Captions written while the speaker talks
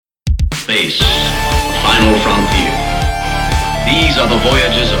space, the final frontier. These are the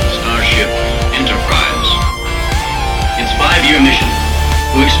voyages of the starship Enterprise. Its 5-year mission,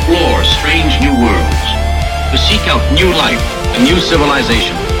 to explore strange new worlds, to seek out new life and new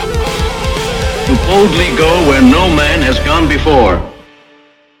civilization, to boldly go where no man has gone before.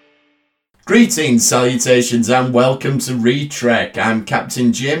 Greetings, salutations, and welcome to Retrek. I'm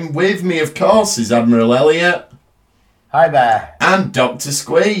Captain Jim. With me, of course, is Admiral Elliot. Hi there. And Dr.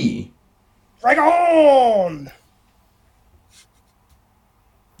 Squee. Drag on!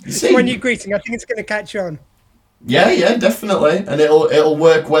 It's my new greeting. I think it's going to catch on. Yeah, definitely. And it'll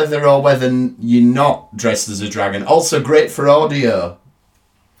work whether you're not dressed as a dragon. Also great for audio.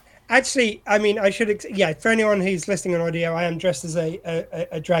 Actually, I mean, I should... for anyone who's listening on audio, I am dressed as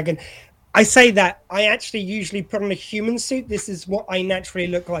a dragon. I say that. I actually usually put on a human suit. This is what I naturally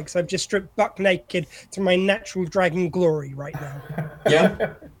look like. So I've just stripped buck naked to my natural dragon glory right now.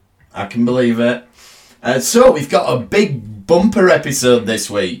 Yeah, I can believe it. So we've got a big bumper episode this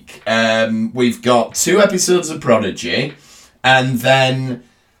week. We've got 2 episodes of Prodigy. And then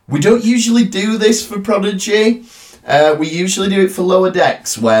we don't usually do this for Prodigy. We usually do it for Lower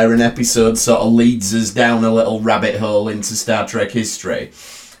Decks, where an episode sort of leads us down a little rabbit hole into Star Trek history.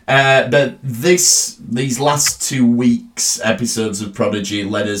 But these last 2 weeks' episodes of Prodigy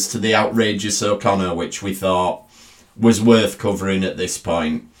led us to the outrageous O'Connor, which we thought was worth covering at this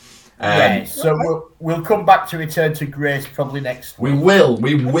point. So we'll come back to Return to Grace probably next week.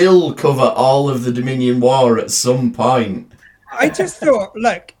 We will cover all of the Dominion War at some point. I just thought,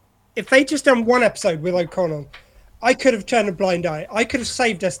 look, if they just done 1 episode with O'Connell, I could have turned a blind eye. I could have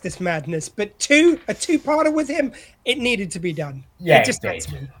saved us this madness. But a two-parter with him, it needed to be done. Yeah, it just had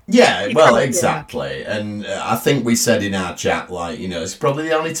to be. Yeah, well, exactly. And I think we said in our chat, it's probably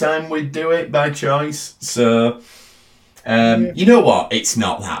the only time we'd do it by choice. So, you know what? It's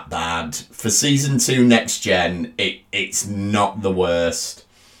not that bad. For Season 2 Next Gen, it's not the worst.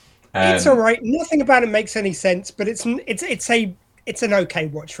 It's all right. Nothing about it makes any sense, but it's an okay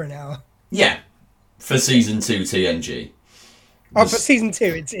watch for an hour. Yeah. For Season 2 TNG. For Season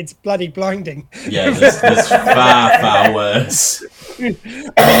 2, it's bloody blinding. Yeah, there's far worse. I mean,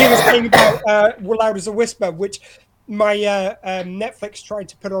 he was saying about Loud as a Whisper, which my Netflix tried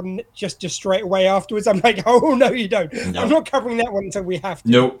to put on just straight away afterwards. I'm like, oh, no, you don't. No. I'm not covering that one until we have to.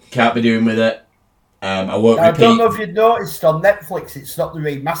 Nope, can't be doing with it. I won't repeat. I don't know if you noticed on Netflix, it's not the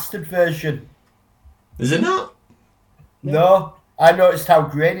remastered version. Is it not? No. I noticed how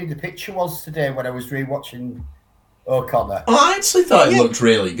grainy the picture was today when I was rewatching O'Connor. Oh, I actually thought it looked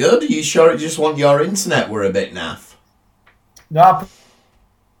really good. Are you sure it just want your internet were a bit naff? No,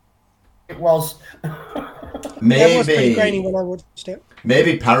 it was. Maybe. It was pretty grainy when I watched it.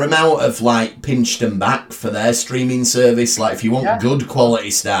 Maybe Paramount have pinched them back for their streaming service. Like, if you want good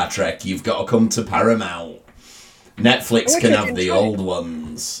quality Star Trek, you've got to come to Paramount. Netflix can have the old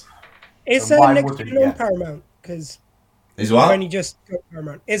ones. Is Next Gen on Paramount? Because is what? Only just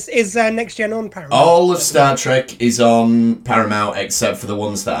Paramount. Is Next Gen on Paramount? All of Star Trek is on Paramount except for the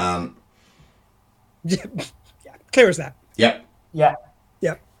ones that aren't. Yeah, clear as that. Yep. Yeah.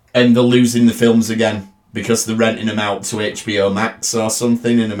 And they're losing the films again because they're renting them out to HBO Max or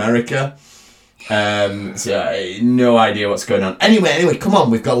something in America. So no idea what's going on. Anyway, come on,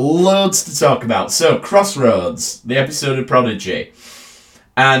 we've got loads to talk about. So, Crossroads, the episode of Prodigy.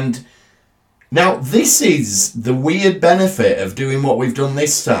 And now, this is the weird benefit of doing what we've done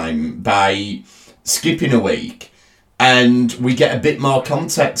this time by skipping a week, and we get a bit more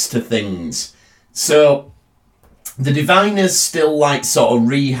context to things. So, the Diviner's still sort of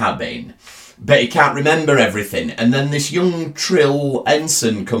rehabbing, but he can't remember everything. And then this young Trill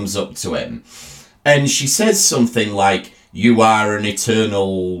ensign comes up to him, and she says something like, "You are an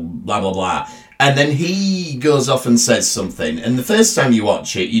eternal blah blah blah." And then he goes off and says something. And the first time you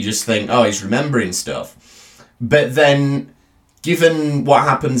watch it, you just think, oh, he's remembering stuff. But then, given what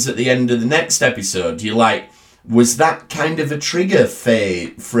happens at the end of the next episode, you're like, was that kind of a trigger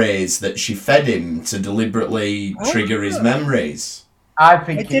phrase that she fed him to deliberately trigger his memories? I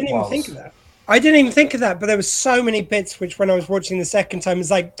didn't even think of that. I didn't even think of that, but there were so many bits which, when I was watching the second time,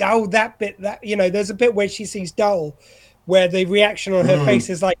 it's like, oh, that bit, there's a bit where she sees Dull, where the reaction on her face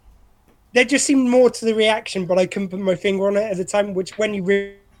is like, there just seemed more to the reaction, but I couldn't put my finger on it at the time, which when you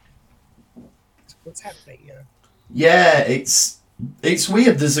realize what's happening, Yeah, it's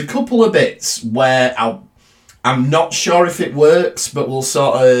weird. There's a couple of bits where I'm not sure if it works, but we'll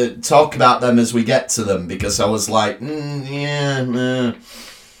sort of talk about them as we get to them, because I was like,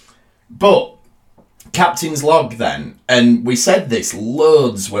 But Captain's Log then, and we said this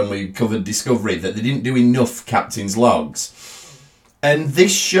loads when we covered Discovery, that they didn't do enough Captain's Logs. And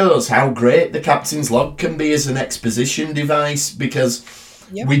this shows how great the captain's log can be as an exposition device, because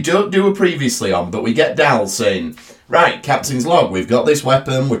we don't do a previously on, but we get Dal saying, right, captain's log, we've got this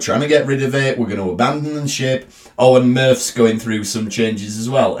weapon, we're trying to get rid of it, we're going to abandon the ship. Oh, and Murph's going through some changes as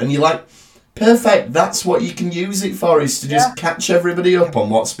well. And you're like, perfect, that's what you can use it for, is to just catch everybody up on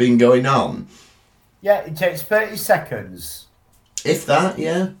what's been going on. Yeah, it takes 30 seconds. If that,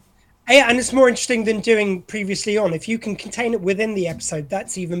 yeah. Yeah, and it's more interesting than doing previously on. If you can contain it within the episode,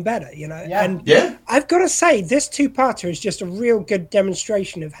 that's even better, you know? Yeah. And Yeah. I've got to say, this two-parter is just a real good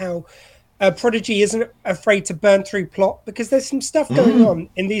demonstration of how Prodigy isn't afraid to burn through plot, because there's some stuff going on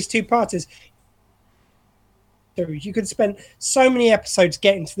in these two-parters. You could spend so many episodes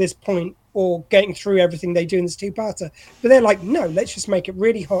getting to this point or getting through everything they do in this two-parter, but they're like, no, let's just make it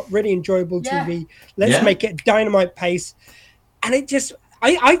really hot, really enjoyable TV. Let's make it dynamite pace. And it just...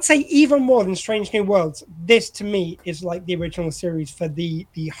 I'd say even more than Strange New Worlds, this to me is like the original series for the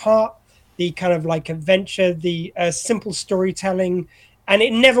heart, the kind of like adventure, the simple storytelling, and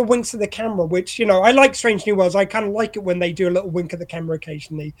it never winks at the camera, which, you know, I like Strange New Worlds. I kind of like it when they do a little wink at the camera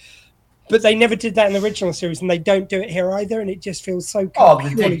occasionally, but they never did that in the original series, and they don't do it here either, and it just feels so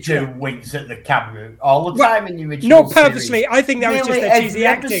they did do winks at the camera all the time in the original Not purposely. series. I think that was just their cheesy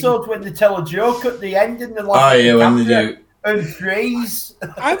acting. Episode when they tell a joke at the end and they're like, when they do. And freeze.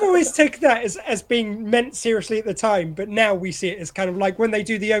 I've always taken that as being meant seriously at the time, but now we see it as kind of like when they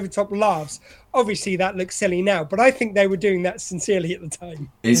do the overtop laughs. Obviously, that looks silly now, but I think they were doing that sincerely at the time.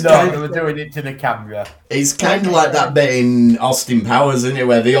 They were doing it to the camera. It's kind of like that bit in Austin Powers, isn't it,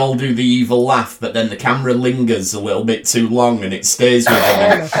 where they all do the evil laugh, but then the camera lingers a little bit too long and it stays with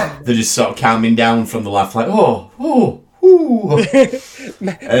them. And they're just sort of calming down from the laugh, like, ooh.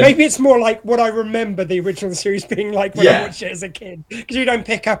 Maybe it's more like what I remember the original series being like when I watched it as a kid, because you don't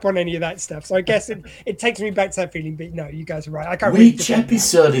pick up on any of that stuff. So I guess it takes me back to that feeling. But no, you guys are right. I can't. Which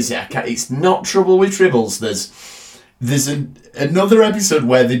episode is it? It's not Trouble with Tribbles. There's another episode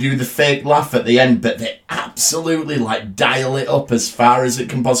where they do the fake laugh at the end, but they absolutely like dial it up as far as it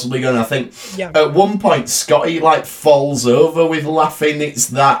can possibly go. And I think at one point Scotty like falls over with laughing. It's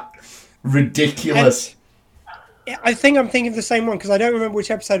that ridiculous. I think I'm thinking the same one, because I don't remember which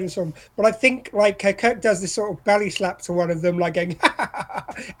episode it was from, but I think like Kirk does this sort of belly slap to one of them, like going,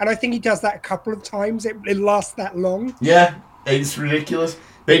 and I think he does that a couple of times. It lasts that long. Yeah, it's ridiculous.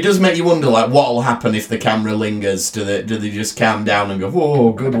 But it does make you wonder, like, what'll happen if the camera lingers? Do they just calm down and go,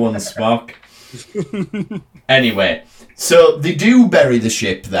 whoa, good one, Spock? Anyway, so they do bury the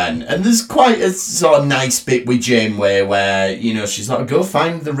ship then, and there's quite a sort of nice bit with Janeway where, you know, she's like, go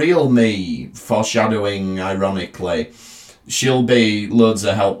find the real me, foreshadowing, ironically. She'll be loads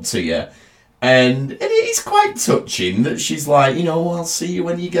of help to you. And it is quite touching that she's like, you know, I'll see you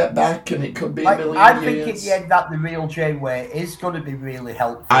when you get back, and it could be a million I think years. at the end that the real Janeway is going to be really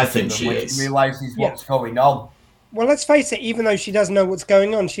helpful. I think she is. She realises what's going on. Well, let's face it, even though she doesn't know what's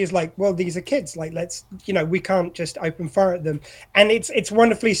going on, she's like, well, these are kids. Like, let's, you know, we can't just open fire at them. And it's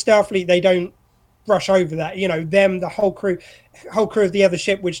wonderfully Starfleet. They don't brush over that. You know, them, the whole crew of the other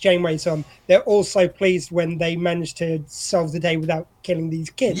ship, which Janeway's on, they're also pleased when they manage to solve the day without killing these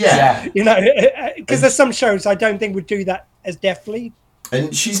kids. Yeah. You know, because there's some shows I don't think would do that as deftly.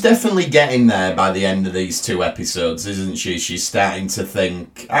 And she's definitely getting there by the end of these 2 episodes, isn't she? She's starting to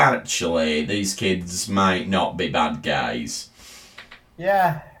think, actually, these kids might not be bad guys.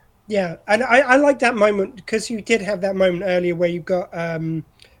 Yeah. Yeah, and I like that moment, because you did have that moment earlier where you got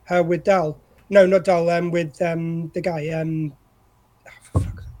her with Dal. No, not Dal, with the guy.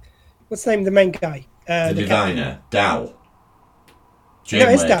 What's the name of the main guy? The diviner, Dal.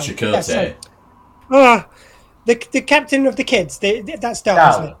 Janeway, Janeway, Chakotay. The captain of the kids. That's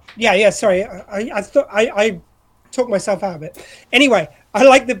Dal, isn't it? Yeah. Sorry, I thought I took myself out of it. Anyway, I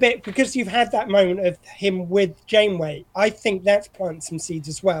like the bit because you've had that moment of him with Janeway. I think that's planted some seeds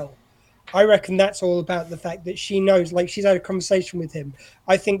as well. I reckon that's all about the fact that she knows, like she's had a conversation with him.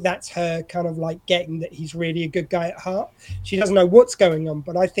 I think that's her kind of like getting that he's really a good guy at heart. She doesn't know what's going on,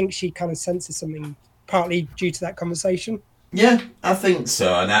 but I think she kind of senses something partly due to that conversation. Yeah, I think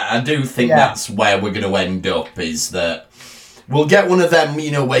so. And I do think that's where we're going to end up, is that we'll get one of them,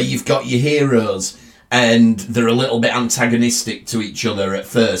 you know, where you've got your heroes and they're a little bit antagonistic to each other at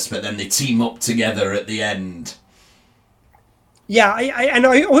first, but then they team up together at the end. Yeah,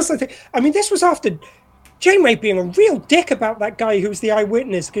 I also think, I mean, this was after Janeway being a real dick about that guy who's the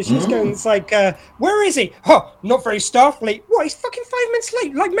eyewitness, because she's going, it's like, where is he? Oh, not very Starfleet. What, he's fucking 5 minutes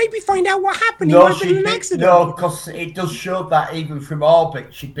late. Like, maybe find out what happened. He might have been in an accident. No, because it does show that even from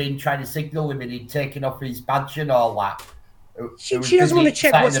orbit, she'd been trying to signal him and he'd taken off his badge and all that. She doesn't want to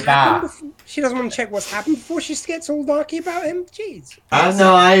check what's happened. She doesn't want to check what's happened before she gets all darky about him. Jeez.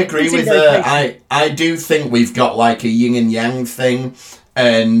 I agree with her. I do think we've got like a yin and yang thing,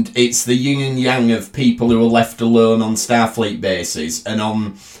 and it's the yin and yang of people who are left alone on Starfleet bases, and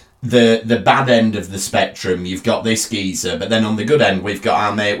on the bad end of the spectrum, you've got this geezer, but then on the good end, we've got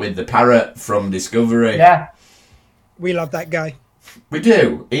our mate with the parrot from Discovery. Yeah. We love that guy. We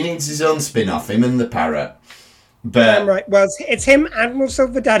do. He needs his own spin-off, him and the parrot. But right. Well, it's him, Admiral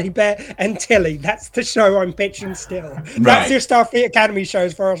Silver Daddy Bear, and Tilly. That's the show I'm pitching still. That's your Starfleet Academy show,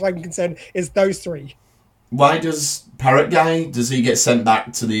 as far as I'm concerned, is those three. Why does Parrot Guy, does he get sent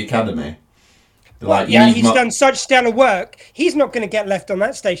back to the Academy? Like, he's done such stellar work. He's not going to get left on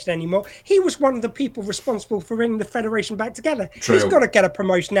that station anymore. He was one of the people responsible for bringing the Federation back together. True. He's got to get a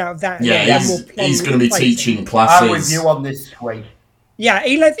promotion out of that. Yeah, he's going to be teaching classes. I'm with you on this, Sway. Yeah,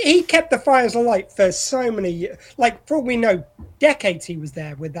 he kept the fires alight for so many years. Like, for all we know, decades he was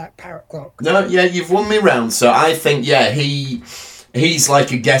there with that parrot clock. No, yeah, you've won me round. So I think, he's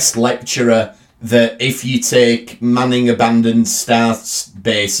like a guest lecturer that if you take Manning Abandoned Star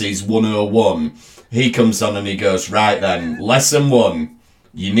Bases 101, he comes on and he goes, right then, lesson 1,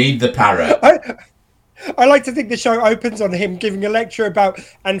 you need the parrot. I like to think the show opens on him giving a lecture about,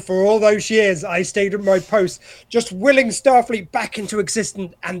 and for all those years I stayed at my post, just willing Starfleet back into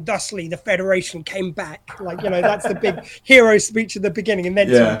existence, and thusly the Federation came back. Like, that's the big hero speech at the beginning, and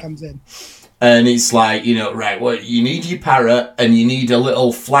then someone comes in. And it's like, right, well, you need your parrot, and you need a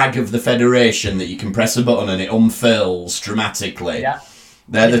little flag of the Federation that you can press a button and it unfurls dramatically. Yeah.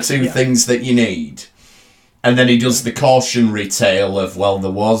 They're the two things that you need. And then he does the cautionary tale of, well, there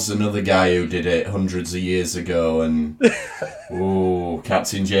was another guy who did it hundreds of years ago, and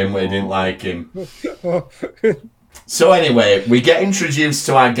Captain Janeway didn't like him. So anyway, we get introduced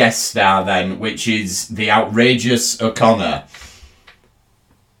to our guest star then, which is the outrageous O'Connor.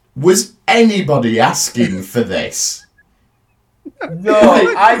 Was anybody asking for this? No,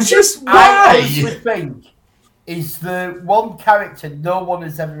 why? I honestly think is the one character no one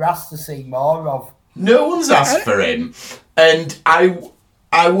has ever asked to see more of. No one's asked for him, and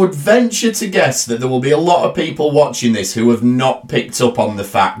I would venture to guess that there will be a lot of people watching this who have not picked up on the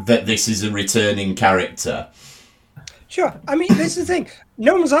fact that this is a returning character. Sure. I mean, this is the thing.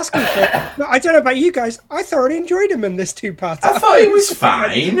 No one's asking for it. But I don't know about you guys. I thoroughly enjoyed him in this two-parter. I thought he was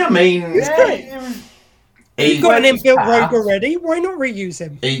fine. I mean, You've got an inbuilt rogue already. Why not reuse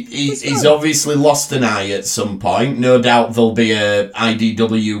him? He's obviously lost an eye at some point. No doubt there'll be a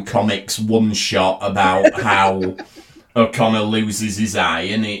IDW Comics one-shot about how O'Connor loses his eye,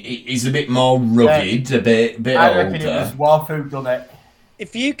 and he's a bit more rugged, a bit older. I reckon it was Worf who done it.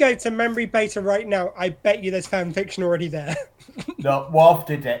 If you go to Memory Beta right now, I bet you there's fan fiction already there. No, Worf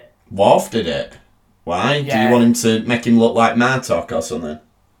did it. Worf did it? Why? Yeah. Do you want him to make him look like Martok or something?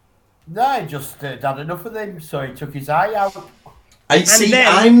 No, I just had enough of him, so he took his eye out.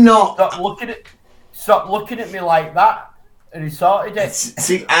 I'm not... Stop looking at me like that, and he sorted it.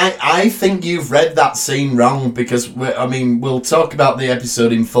 See, I think you've read that scene wrong, because, we'll talk about the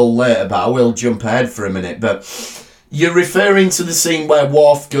episode in full later, but I will jump ahead for a minute, but... You're referring to the scene where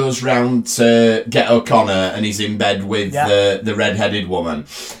Worf goes round to get O'Connor and he's in bed with the red-headed woman.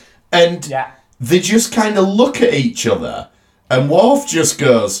 And they just kind of look at each other. And Worf just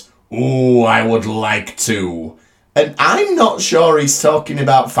goes, "Ooh, I would like to." And I'm not sure he's talking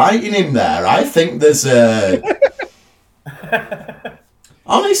about fighting him there. I think there's a...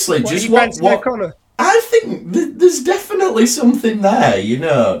 Honestly, just what O'Connor? I think there's definitely something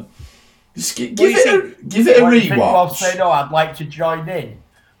there, Just give it a rewatch. Say no, I'd like to join in.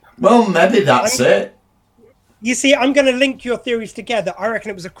 Well, maybe that's it. You see, I'm going to link your theories together. I reckon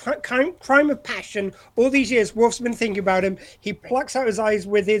it was a crime of passion. All these years, Worf's been thinking about him. He plucks out his eyes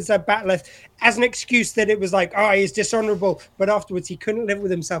with his bat'leth as an excuse that it was like, he's dishonorable. But afterwards, he couldn't live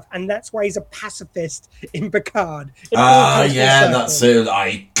with himself. And that's why he's a pacifist in Picard. That's it.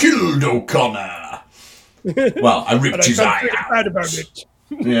 I killed O'Connor. Well, I ripped his eye out. About it.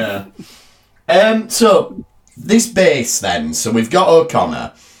 Yeah. So, this base then, so we've got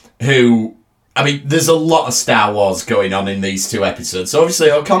O'Connor, who, there's a lot of Star Wars going on in these two episodes. So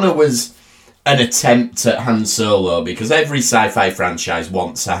obviously O'Connor was an attempt at Han Solo, because every sci-fi franchise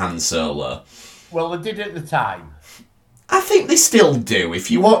wants a Han Solo. Well, they did at the time. I think they still do. If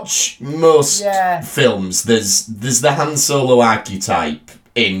you watch most films, there's the Han Solo archetype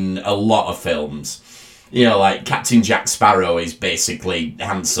in a lot of films. Like Captain Jack Sparrow is basically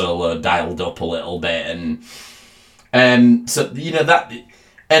Han Solo dialed up a little bit, and so that,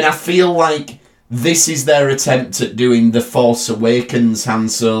 and I feel like this is their attempt at doing the Force Awakens Han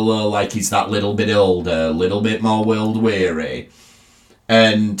Solo, like he's that little bit older, a little bit more world weary,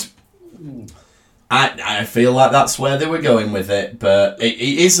 and I feel like that's where they were going with it, but it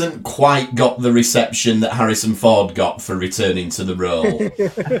isn't quite got the reception that Harrison Ford got for returning to the role.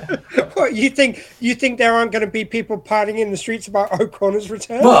 What, you think there aren't going to be people partying in the streets about O'Connor's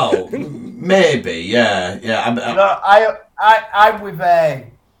return? Well, maybe, yeah. I'm with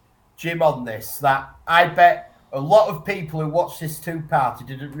Jim on this. That I bet a lot of people who watched this two-parter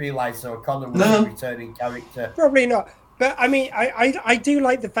didn't realise O'Connor was a returning character. Probably not. But I mean, I do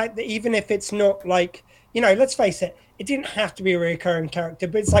like the fact that even if it's not like, let's face it, it didn't have to be a recurring character,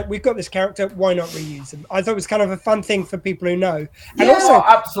 but it's like, we've got this character, why not reuse him? I thought it was kind of a fun thing for people who know. And also,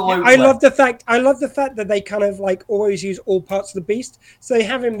 absolutely. I love the fact that they kind of like always use all parts of the beast. So they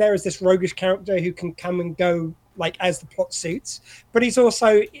have him there as this roguish character who can come and go like as the plot suits, but he's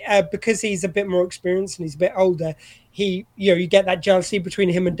also because he's a bit more experienced and he's a bit older, you get that jealousy between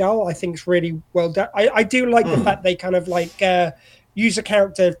him and Dahl. I think it's really well done. I do like the fact they kind of like use a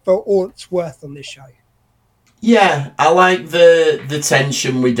character for all it's worth on this show. Yeah, I like the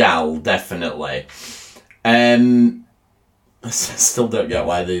tension with Dahl, definitely. I still don't get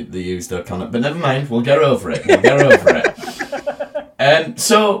why they used O'Connor, but never mind, we'll get over it.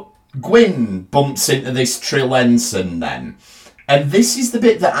 So Gwyn bumps into this Trill ensign then. And this is the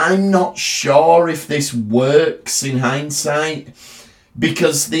bit that I'm not sure if this works in hindsight.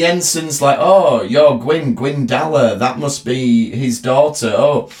 Because the ensign's like, oh, you're Gwyn Daller. That must be his daughter.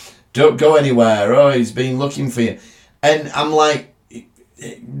 Oh, don't go anywhere. Oh, he's been looking for you. And I'm like,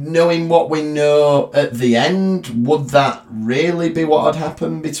 knowing what we know at the end, would that really be what had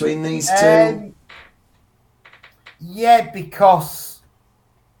happened between these two? Yeah, because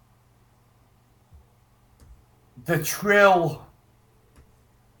the Trill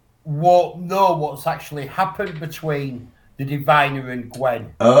won't know what's actually happened between the Diviner and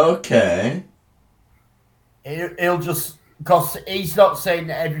Gwen. Okay. He'll just, because he's not saying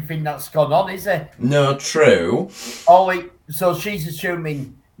everything that's gone on, is he? No, true. So she's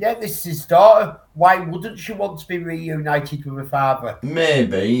assuming, yeah, this is his daughter. Why wouldn't she want to be reunited with her father?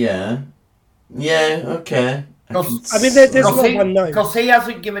 Maybe, yeah. Yeah, okay. I mean, there's not one known. Because he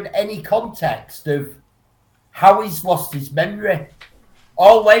hasn't given any context of how he's lost his memory.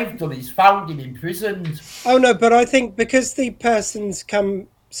 All they've done is found him imprisoned. Oh, no, but I think because the person's come...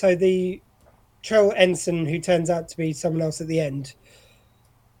 So the Trill ensign, who turns out to be someone else at the end,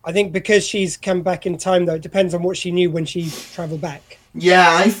 I think because she's come back in time, though, it depends on what she knew when she travelled back.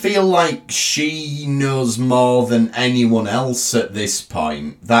 Yeah, I feel like she knows more than anyone else at this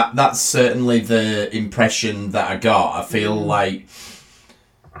point. That's certainly the impression that I got. I feel like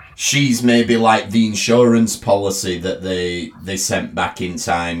she's maybe like the insurance policy that they sent back in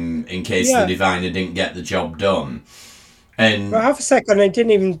time in case the Diviner didn't get the job done. And for half a second, I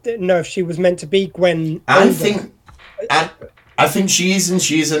didn't even know if she was meant to be Gwen. I think she is and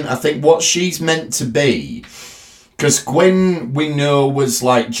she isn't. I think what she's meant to be, because Gwen, we know, was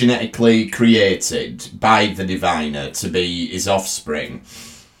like genetically created by the Diviner to be his offspring.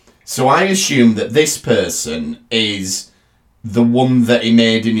 So I assume that this person is the one that he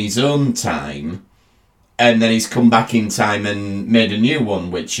made in his own time, and then he's come back in time and made a new one,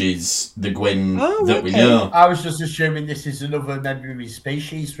 which is the Gwyn that we know. I was just assuming this is another member of his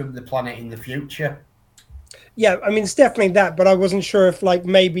species from the planet in the future. Yeah, I mean, it's definitely that, but I wasn't sure if, like,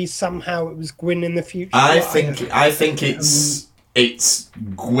 maybe somehow it was Gwyn in the future. I think it's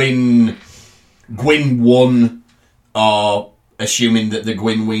Gwyn 1, or assuming that the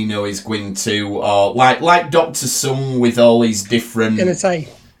Gwyn we know is Gwyn 2, or like Dr. Sung with all his different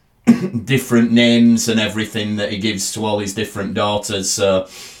different names and everything that he gives to all his different daughters. So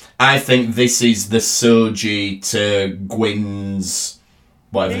I think this is the Soji to Gwyn's,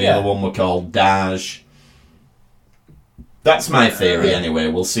 whatever the other one were called, Daj. That's my theory anyway.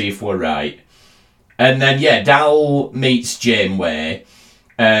 We'll see if we're right. And then, Dahl meets Janeway,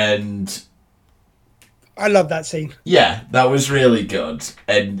 and I love that scene. Yeah, that was really good.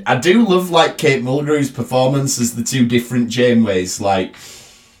 And I do love, like, Kate Mulgrew's performance as the two different Janeways. Like,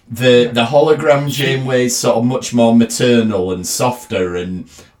 the hologram Janeway's sort of much more maternal and softer, and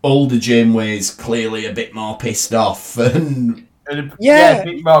older Janeway's clearly a bit more pissed off. And a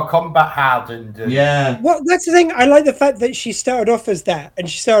bit more combat hardened. Well, that's the thing. I like the fact that she started off as that, and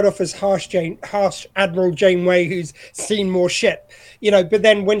she started off as harsh Admiral Janeway, who's seen more shit. But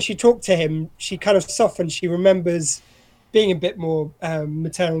then when she talked to him, she kind of softened. She remembers being a bit more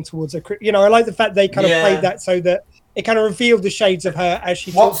maternal towards her. I like the fact they kind of played that so that it kind of revealed the shades of her as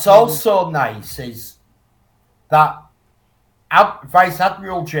she. What's also nice is that Vice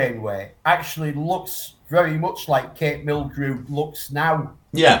Admiral Janeway actually looks very much like Kate Mulgrew looks now.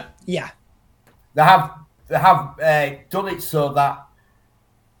 Yeah. Yeah. They have done it so that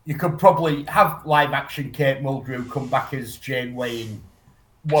you could probably have live action Kate Mulgrew come back as Janeway in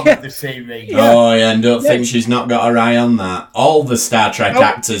one of the series. Yeah. Oh, yeah, and don't think she's not got her eye on that. All the Star Trek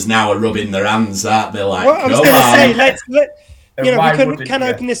actors now are rubbing their hands out. They're like, Well, I was come going to say, on. we can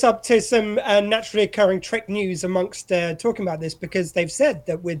open this up to some naturally occurring Trek news amongst talking about this, because they've said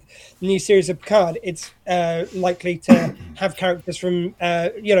that with the new series of Picard, it's likely to have characters from,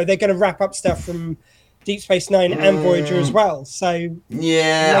 they're going to wrap up stuff from Deep Space Nine and Voyager as well. So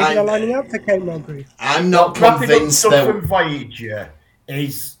Yeah, maybe they're lining up for Kate Mulgrew. I'm not Wrapping up convinced stuff that... from Voyager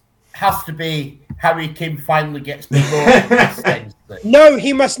has to be Harry Kim finally gets promoted. No,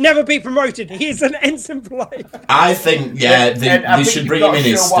 he must never be promoted. He is an ensign for life. I think, they think should you've bring got him to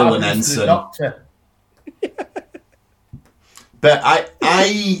in as show what still an happens to the ensign. Doctor. But I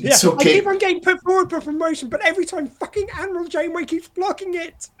Yeah, took I it... keep on getting put forward for promotion, but every time fucking Admiral Janeway keeps blocking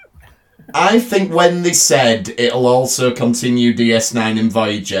it. I think when they said it'll also continue DS9 and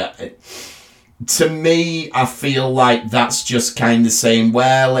Voyager, to me, I feel like that's just kind of saying,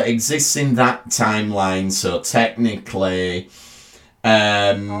 well, it exists in that timeline, so technically... I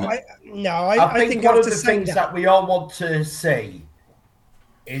I think one of the things that we all want to see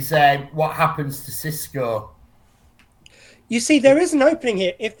is what happens to Cisco. You see, there is an opening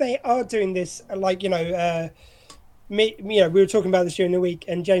here. If they are doing this, we were talking about this during the week,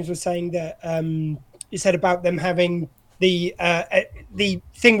 and James was saying that he said about them having the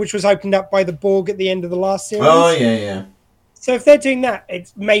thing which was opened up by the Borg at the end of the last series. Oh, yeah. So if they're doing that,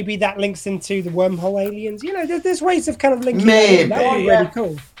 it's maybe that links into the wormhole aliens. There's ways of kind of linking. Maybe. That would be really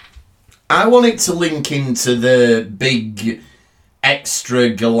cool. I want it to link into the big extra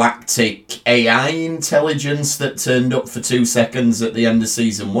galactic AI intelligence that turned up for 2 seconds at the end of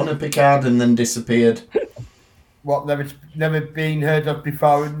season 1 of Picard and then disappeared. What, never been heard of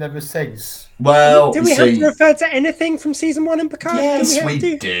before and never since? Well, do we have to refer to anything from season 1 in Picard? Yes, do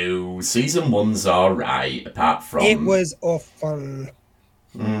we do. Season 1's alright, apart from... It was awful.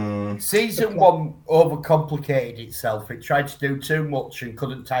 Season 1 overcomplicated itself. It tried to do too much and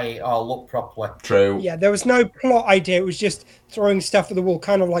couldn't tie it all up properly. True. Yeah, there was no plot idea. It was just throwing stuff at the wall,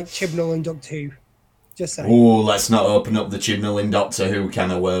 kind of like Chibnall and Doctor Who. Just saying. Oh, let's not open up the Chibnall in Doctor Who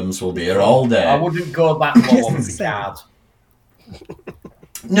can of worms. We'll be here all day. I wouldn't go that low on Picard.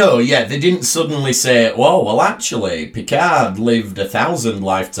 No, yeah, they didn't suddenly say, well, actually, Picard lived 1,000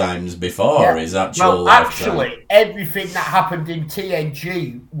 lifetimes before his actual lifetime. Actually, everything that happened in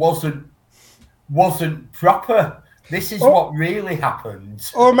TNG wasn't proper. This is what really happened.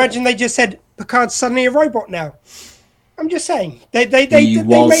 Or imagine they just said, Picard's suddenly a robot now. I'm just saying. They he may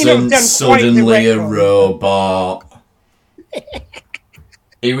not wasn't have done quite the suddenly a retcon. robot.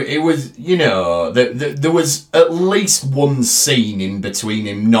 It was, there was at least one scene in between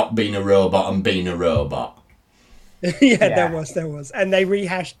him not being a robot and being a robot. Yeah, there was. And they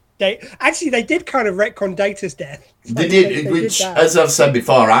rehashed... Actually, they did kind of retcon Data's death. They did, which, that. as I've said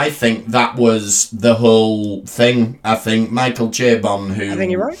before, I think that was the whole thing. I think Michael Chabon, who I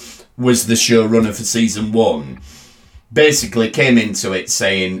think you're right. was the showrunner for season 1, basically came into it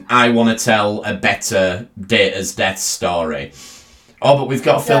saying, I want to tell a better Data's death story. Oh, but we've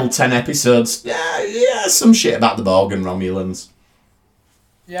got to fill 10 episodes. Yeah, some shit about the Borg and Romulans.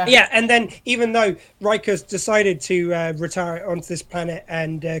 Yeah, and then even though Riker's decided to retire onto this planet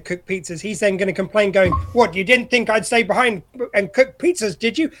and cook pizzas, he's then going to complain, going, "What? You didn't think I'd stay behind and cook pizzas,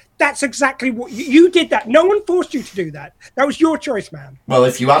 did you? That's exactly what you did. That no one forced you to do that. That was your choice, man." Well,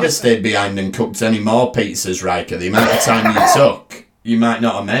 if you had stayed behind and cooked any more pizzas, Riker, the amount of time you took, you might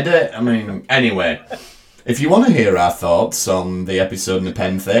not have made it. I mean, anyway. If you want to hear our thoughts on the episode of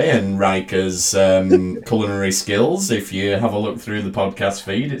Nepenthe and Riker's culinary skills, if you have a look through the podcast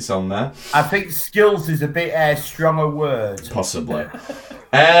feed, it's on there. I think skills is a bit stronger word. Possibly.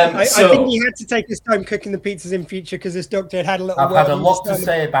 I think he had to take his time cooking the pizzas in future because this doctor had a little. I've had a lot to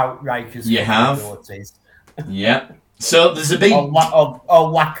say about Riker's abilities. Yeah. So there's a big... or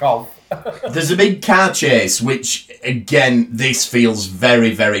lack of. There's a big car chase, which, again, this feels very,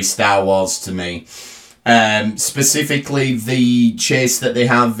 very Star Wars to me. Specifically the chase that they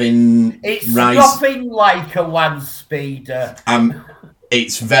have in It's Rise. nothing like a land speeder.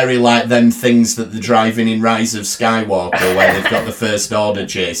 It's very like them things that they're driving in Rise of Skywalker, where they've got the First Order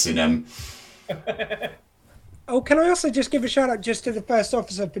chasing them. Oh, can I also just give a shout out just to the first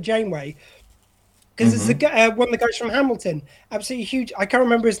officer for Janeway? Because it's the one of the guys from Hamilton. Absolutely huge. I can't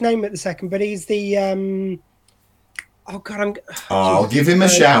remember his name at the second, but he's the... Oh God, I'll give him a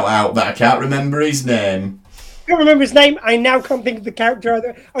shout out, but I can't remember his name. can't remember his name. I now can't think of the character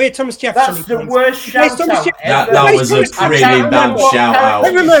either. Oh yeah, Thomas Jefferson. That's the worst shout out ever. That was a pretty bad shout out. I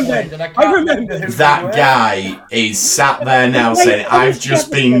remember. That guy is sat there now saying, I've just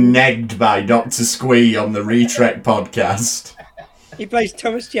been negged by Dr. Squee on the Retrek podcast. He plays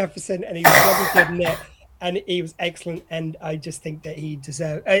Thomas Jefferson, and he was really good in it, and he was excellent. And I just think that he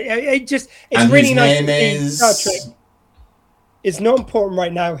deserved. It's And really his nice name to see Star is... Trek. It's not important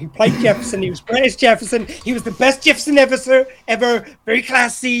right now. He played Jefferson. He was great as Jefferson. He was the best Jefferson ever, sir. Ever. Very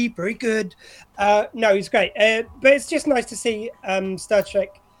classy. Very good. No, he's great. But it's just nice to see Star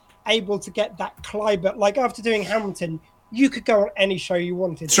Trek able to get that climate. Like after doing Hamilton, you could go on any show you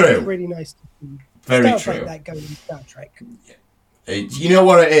wanted. True. It's really nice to see Very stuff true. like that going in Star Trek. You know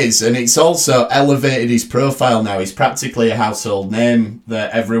what it is, and it's also elevated his profile now. He's practically a household name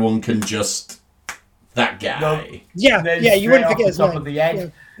that everyone can just... That guy. No. Yeah, Then yeah, you straight wouldn't off forget the his top name. of the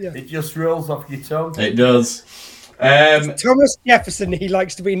head. Yeah. It just rolls off your tongue. It does. Thomas Jefferson, he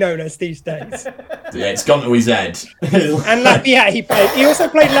likes to be known as these days. Yeah, it's gone to his head. And Lafayette, he played. He also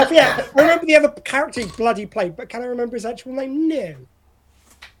played Lafayette. I remember the other character he bloody played, but can I remember his actual name? No.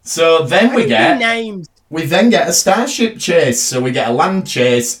 So then we get names. we then get a starship chase. So we get a land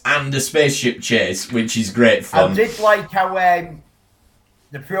chase and a spaceship chase, which is great I fun. did like how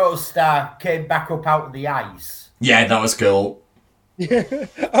the Protostar came back up out of the ice. Yeah, that was cool.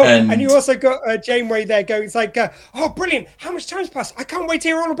 And you also got Janeway there going, it's like, oh, brilliant. How much time's passed? I can't wait to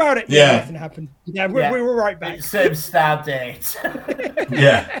hear all about it. Yeah. Nothing happened. Yeah, we were right back. Same star date.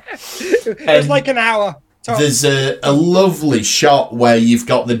 Yeah. It was like an hour. Top. There's a lovely shot where you've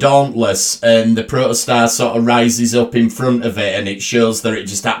got the Dauntless and the Protostar sort of rises up in front of it and it shows that it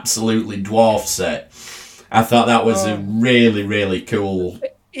just absolutely dwarfs it. I thought that was a really, really cool...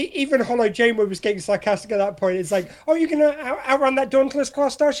 Even Hollow Janeway was getting sarcastic at that point. It's like, oh, you're going to outrun that Dauntless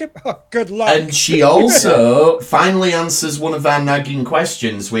class starship? Oh, good luck. And she also finally answers one of our nagging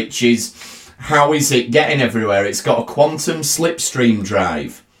questions, which is, how is it getting everywhere? It's got a quantum slipstream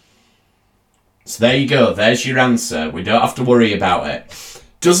drive. So there you go. There's your answer. We don't have to worry about it.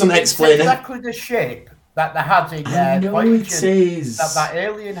 Doesn't explain It's exactly the shape that they had in I know Voyager, it is. that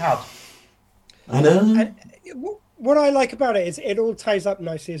alien had. I know. What I like about it is it all ties up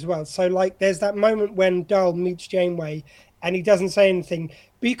nicely as well. So, like, there's that moment when Dahl meets Janeway and he doesn't say anything,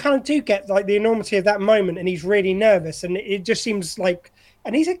 but you kind of do get, like, the enormity of that moment and he's really nervous and it just seems like...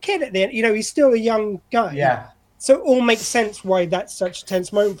 And he's a kid at the end. You know, he's still a young guy. Yeah. So it all makes sense why that's such a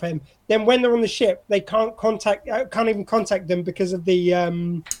tense moment for him. Then when they're on the ship, they can't even contact them because of the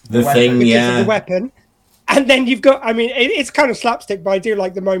thing, because of the weapon. And then you've got, I mean, it's kind of slapstick, but I do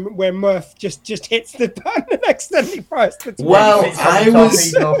like the moment where Murph just hits the button and accidentally fires the Well, It's on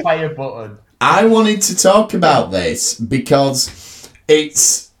the torpedo fire button. I wanted to talk about this because it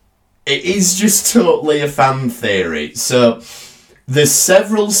is just totally a fan theory. So there's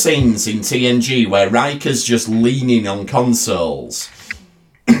several scenes in TNG where Riker's just leaning on consoles.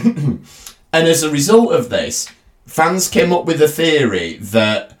 And as a result of this, fans came up with a theory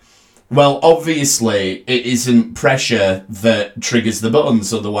that, well, obviously it isn't pressure that triggers the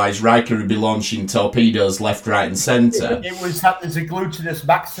buttons, otherwise Riker would be launching torpedoes left, right and centre. It was that there's a glutinous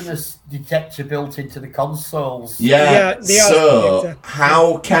maximus detector built into the consoles. Yeah, the so architecture.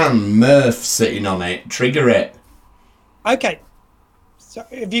 how can Murph sitting on it trigger it? Okay. So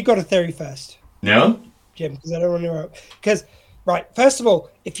have you got a theory first, No? Jim? Because I don't want to interrupt. Because, right, first of all,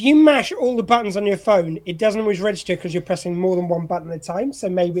 if you mash all the buttons on your phone, it doesn't always register because you're pressing more than one button at a time. So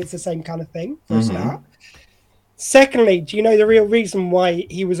maybe it's the same kind of thing for a start. Secondly, do you know the real reason why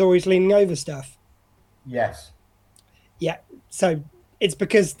he was always leaning over stuff? Yes. Yeah. So it's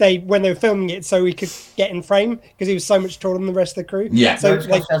because when they were filming it, so he could get in frame because he was so much taller than the rest of the crew. Yeah. So No, it's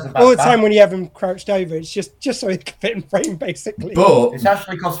like because he has a bad all the back. time when you have him crouched over, it's just so he could fit in frame, basically. But, It's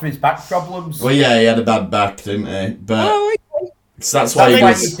actually because of his back problems. well, yeah, he had a bad back, didn't he? But Oh, okay. so that's why That's he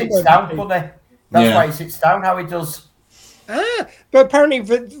why he was... sits down, funny. That's Yeah. why he sits down, how he does. But apparently,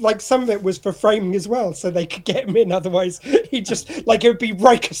 like some of it was for framing as well, so they could get him in. Otherwise, he just like it would be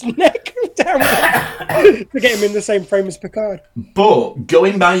Riker's neck down to get him in the same frame as Picard. But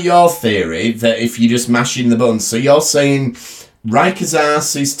going by your theory that if you're just mashing the buttons, so you're saying Riker's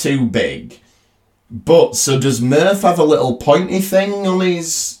ass is too big, but so does Murph have a little pointy thing on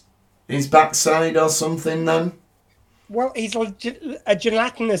his backside or something then? Well, he's a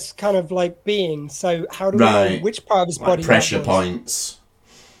gelatinous kind of like being. So how do we know Right. which part of his Like body? pressure that was? points.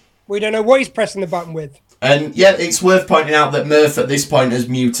 We don't know what he's pressing the button with. And yeah, it's worth pointing out that Murph at this point has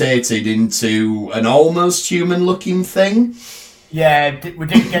mutated into an almost human-looking thing. Yeah, we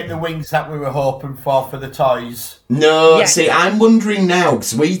didn't get the wings that we were hoping for the toys. No, Yes. see, I'm wondering now,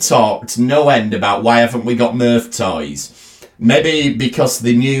 because we talked no end about why haven't we got Murph toys. Maybe because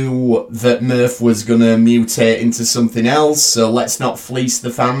they knew that Murph was going to mutate into something else, so let's not fleece the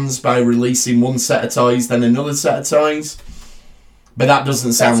fans by releasing one set of toys, then another set of toys. But that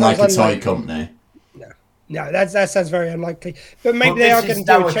doesn't sound sounds like a toy unlikely. company. No, that sounds very unlikely. But maybe But they are this going is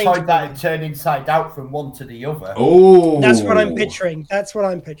to do now a a change. toy that turn inside out from one to the other. Oh, That's what I'm picturing. That's what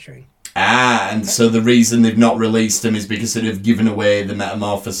I'm picturing. Ah, and so the reason they've not released them is because they'd have given away the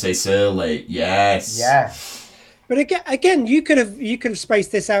metamorphosis early. Yes. Yeah. But again, you could have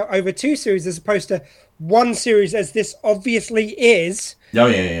spaced this out over 2 series as opposed to 1 series, as this obviously is. Oh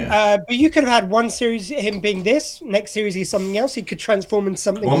yeah. But you could have had 1 series him being this, next series he's something else. He could transform into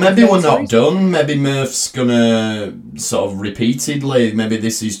something. Well, in the maybe third we're not series. done. Maybe Murph's gonna sort of repeatedly. Maybe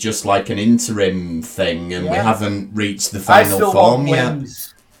this is just like an interim thing, and we Yeah. haven't reached the I final still form want yet.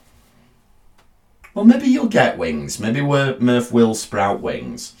 wings. Well, maybe you'll get wings. Maybe Murph will sprout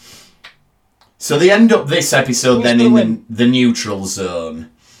wings. So they end up this episode Who's then gonna in win? the neutral zone.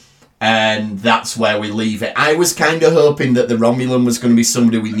 And that's where we leave it. I was kind of hoping that the Romulan was going to be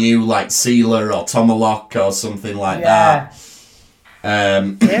somebody we knew, like Sealer or Tomalak or something like Yeah.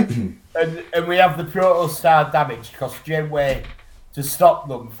 that. Yeah. And we have the Protostar damage because Janeway, to stop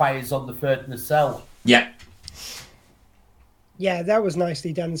them, fires on the third nacelle. Yeah. Yeah, that was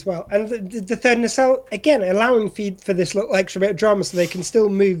nicely done as well. And the third nacelle, again, allowing for this little extra bit of drama so they can still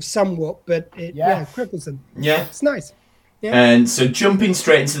move somewhat, but it Yeah. cripples them. Yeah. It's nice. Yeah. And so jumping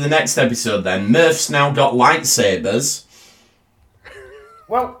straight into the next episode then, Murph's now got lightsabers.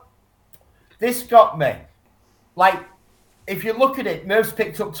 Well, this got me. Like, if you look at it, Murph's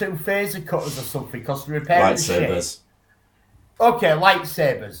picked up 2 phaser cutters or something because they're repairing the ship. Lightsabers. Okay,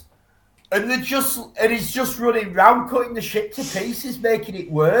 lightsabers. And he's just running round cutting the ship to pieces, making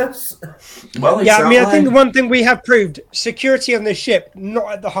it worse. Well, Yeah, I mean, I exactly. think the one thing we have proved, security on the ship,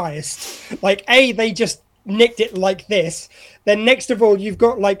 not at the highest. Like, they just nicked it like this. Then next of all, you've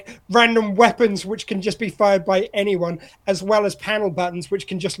got like random weapons which can just be fired by anyone, as well as panel buttons which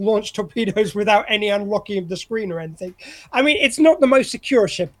can just launch torpedoes without any unlocking of the screen or anything. I mean, it's not the most secure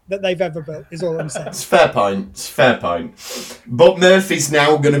ship that they've ever built, is all I'm saying. It's a fair point. It's a fair point. But Murphy's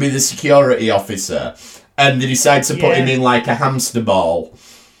now going to be the security officer, and they decide to put him in like a hamster ball.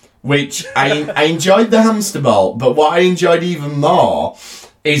 Which I enjoyed the hamster ball, but what I enjoyed even more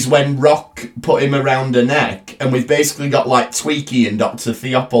is when Rock put him around her neck, and we've basically got like Tweaky and Dr.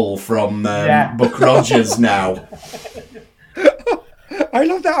 Theopol from Buck Rogers now. I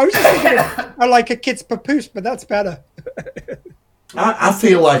love that. I was just thinking I like a kid's papoose, but that's better. I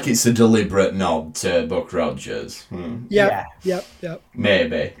feel like it's a deliberate nod to Buck Rogers. Yep.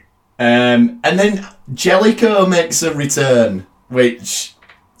 Maybe. And then Jellicoe makes a return, which,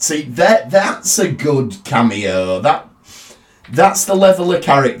 see, that's a good cameo. That's the level of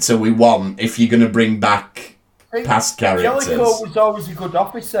character we want if you're going to bring back past characters. Jellicoe was always a good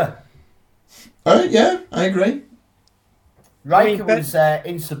officer. Yeah, I agree. Riker was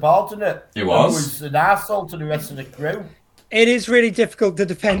insubordinate. He was. And was an arsehole to the rest of the crew. It is really difficult to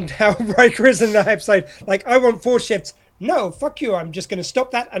defend how Riker is in that episode. Like, I want 4 shifts. No, fuck you. I'm just going to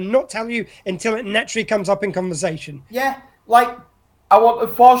stop that and not tell you until it naturally comes up in conversation. Yeah, like, I want a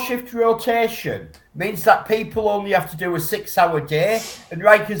 4-shift rotation. Means that people only have to do a 6-hour day. And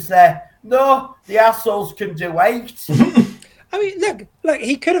Riker's there. No, the assholes can do 8. I mean, look,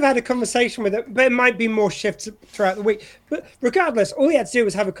 he could have had a conversation with it, but it might be more shifts throughout the week. But regardless, all he had to do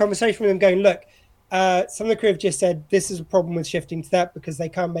was have a conversation with him going, look, some of the crew have just said this is a problem with shifting to that because they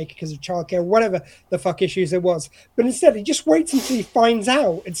can't make it because of childcare, whatever the fuck issues it was. But instead, he just waits until he finds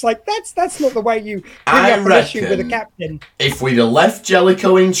out. It's like, that's not the way you bring up an issue with a captain. If we'd have left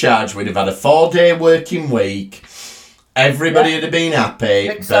Jellicoe in charge, we'd have had a 4-day working week. Everybody would have been happy.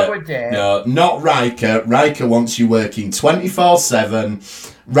 6-hour day. No, not Riker. Riker wants you working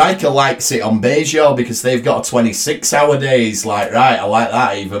 24/7. Riker likes it on Bajor because they've got a 26-hour day. He's like, right, I like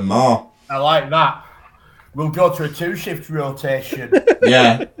that even more. I like that. We'll go to a 2-shift rotation.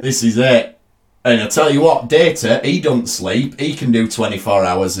 Yeah, this is it. And I tell you what, Data, he don't sleep. He can do 24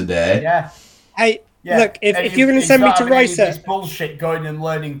 hours a day. Yeah. Hey, Yeah. look, And if you're going to he's send me not to having any of Ricer, this bullshit going and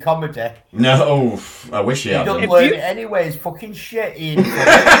learning comedy. No, I wish he He had. doesn't If learn you- it anyway. It's fucking shit. Ian.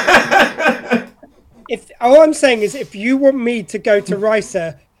 if all I'm saying is if you want me to go to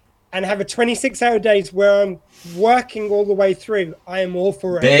Ricer and have a 26-hour days where I'm working all the way through, I am all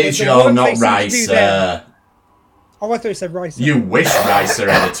for it. There's a Bajor, not workplace thing to do there. Ricer. Oh, I thought you said Rice. You wish Ricer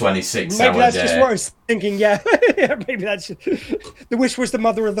had a 26-hour Maybe that's day. just what I was thinking. Yeah, yeah, maybe that's the wish was the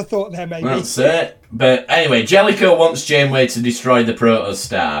mother of the thought. There, maybe. That's it. But anyway, Jellicoe wants Janeway to destroy the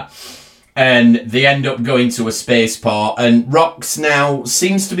Protostar, and they end up going to a spaceport. And Rox now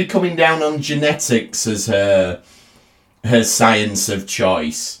seems to be coming down on genetics as her science of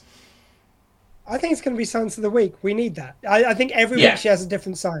choice. I think it's going to be Science of the Week. We need that. I think every week she has a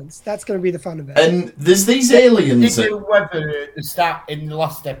different science. That's going to be the fun of it. And there's these aliens. Did you weather at the start in the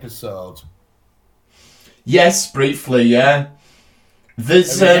last episode? Yes, briefly, yeah.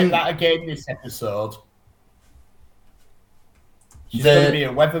 There's And we get that again this episode. She's going to be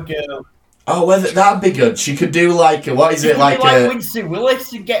a weather girl. Oh, well, that'd be good. She could do like what is it like Winston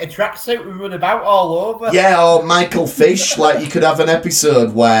Willis and get a tracksuit and run about all over. Yeah, or Michael Fish. Like you could have an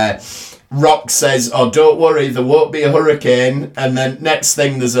episode where Rock says, "Oh, don't worry, there won't be a hurricane," and then next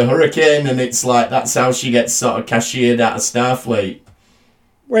thing there's a hurricane, and it's like that's how she gets sort of cashiered out of Starfleet.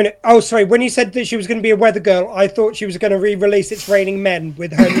 Sorry. When you said that she was going to be a weather girl, I thought she was going to re-release It's Raining Men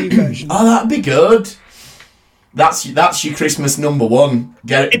with her new version. Oh, that'd be good. That's your Christmas number one.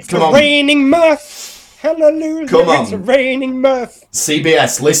 Get it? It's raining Murph. Hallelujah! Come on. It's raining Murph.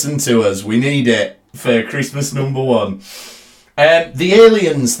 CBS, listen to us. We need it for Christmas number one. The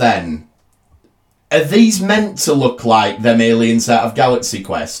aliens then. Are these meant to look like them aliens out of Galaxy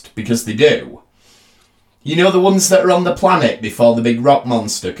Quest? Because they do. You know the ones that are on the planet before the big rock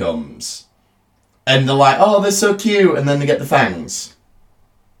monster comes? And they're like, oh, they're so cute, and then they get the fangs.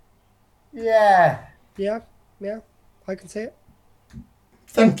 Yeah. Yeah, I can see it.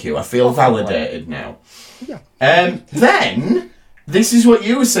 Thank you, I feel validated now. Yeah. Then, this is what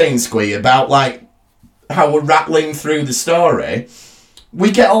you were saying, Squee, about like how we're rattling through the story.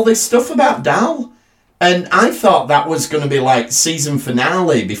 We get all this stuff about Dal. And I thought that was going to be like season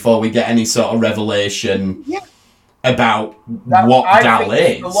finale before we get any sort of revelation about what Dal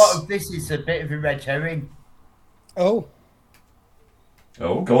is. A lot of this is a bit of a red herring. Oh,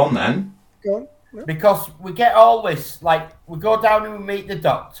 go on then. go on. Yeah. Because we get all this, like, we go down and we meet the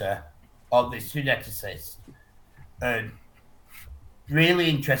doctor, or this geneticist, and really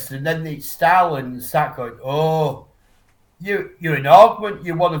interested, and then it's Stal and start going, oh, you're an augment,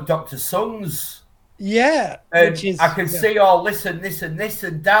 you're one of Dr. Sung's. Yeah, And I can see all this and this and this,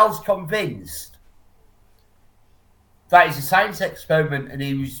 and Dal's convinced that it's a science experiment and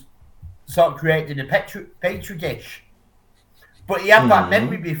he was sort of creating a petri dish. But he had that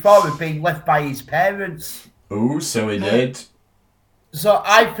memory before of being left by his parents. Oh, so he did. So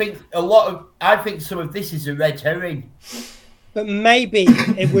I think some of this is a red herring. But maybe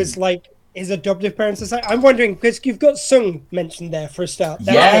it was like his adoptive parents. I'm wondering because you've got Sung mentioned there for a start.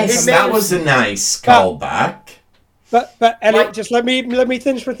 Yes, that was a nice callback. But Elliot, just let me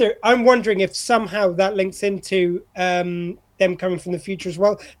finish with you. I'm wondering if somehow that links into them coming from the future as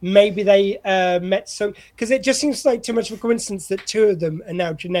well. Maybe they met Sung because it just seems like too much of a coincidence that two of them are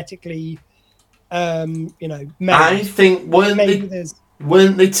now genetically, made. I think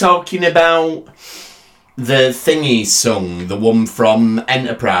weren't they talking about the thingy Sung, the one from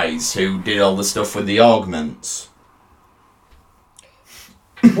Enterprise who did all the stuff with the augments?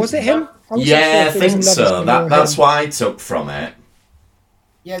 Was it him? Yeah, I think so. That's what I took from it.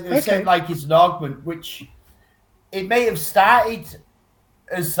 Yeah, they said like it's an augment, which it may have started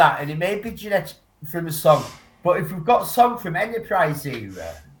as that, and it may be genetic from a song. But if we've got a song from Enterprise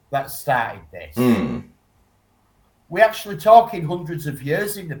era that started this, we're actually talking hundreds of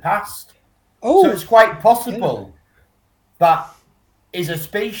years in the past. Oh, so it's quite possible that is a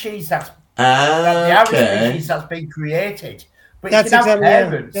species that's the species that's been created. But you can have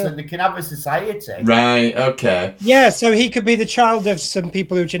parents and they can have a society. Right, okay. Yeah, so he could be the child of some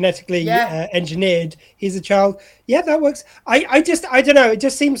people who are genetically engineered. He's a child. Yeah, that works. I don't know. It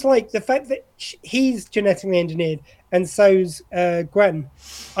just seems like the fact that he's genetically engineered and so's Gwen.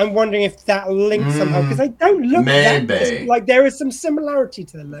 I'm wondering if that links somehow because they don't look that like there is some similarity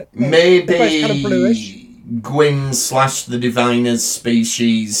to the look. Maybe they're both kind of bluish. Gwyn / the Diviner's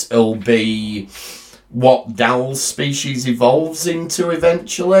species will be what Dal's species evolves into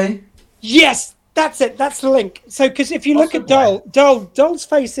eventually. Yes, that's it. That's the link. So, because if you look at Dal's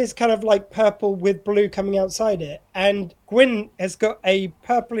face is kind of like purple with blue coming outside it, and Gwyn has got a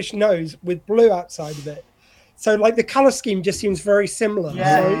purplish nose with blue outside of it. So, like the color scheme just seems very similar.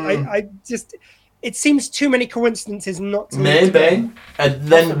 Yeah. So it seems too many coincidences not to. Maybe. And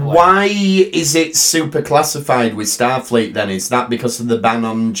then why is it super classified with Starfleet then? Is that because of the ban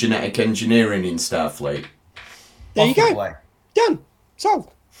on genetic engineering in Starfleet? There you go. Done. Solved.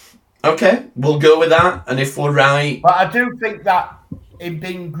 Okay, we'll go with that. And if we're right... But I do think that in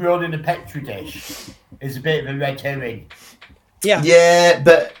being grown in a petri dish, is a bit of a red herring. Yeah. Yeah,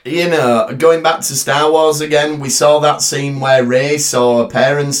 but, going back to Star Wars again, we saw that scene where Rey saw her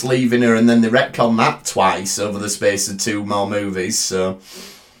parents leaving her and then they retconned that twice over the space of 2 more movies, so...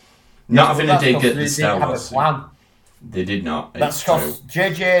 Not having a dig at the Star Wars. Plan. They did not, That's it's true. because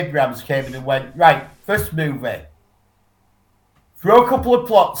J.J. Abrams came in and went, right, first movie, throw a couple of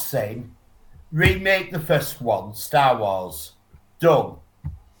plots in, remake the first one, Star Wars, done.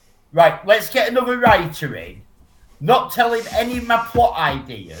 Right, let's get another writer in, not tell him any of my plot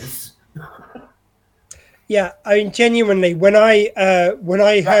ideas. Yeah, I mean, genuinely, when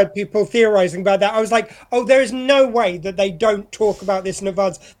I heard people theorizing about that, I was like, "Oh, there is no way that they don't talk about this in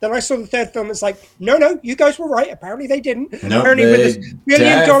advance." Then I saw the third film. It's like, no, you guys were right. Apparently, they didn't. No, apparently, with this $1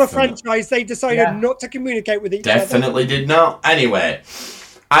 billion franchise, they decided Yeah. not to communicate with each other. Definitely did not. Anyway,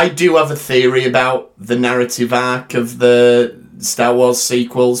 I do have a theory about the narrative arc of the Star Wars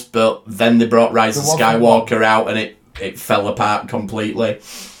sequels, but then they brought Rise of Skywalker out and it fell apart completely.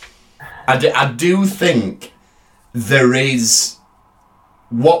 I do think there is...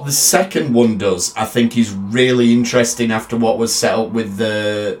 What the second one does, I think, is really interesting after what was set up with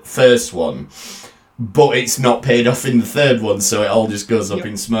the first one. But it's not paid off in the third one, so it all just goes up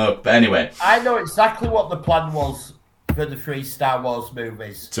in smoke. But anyway... I know exactly what the plan was for the 3 Star Wars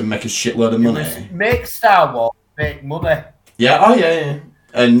movies. To make a shitload of money. Make Star Wars, make money. Yeah, oh yeah.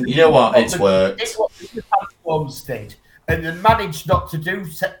 And you know what? It's worked. It's what the platforms did. And they managed not to do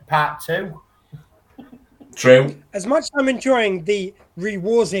part 2. True. As much as I'm enjoying the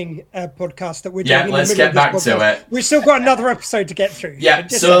Rewarsing podcast that we're doing, Yeah, in let's the middle get back of this to podcast, it. We've still got another episode to get through. Yeah,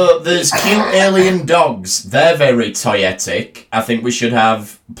 Just so there's cute alien dogs. They're very toyetic. I think we should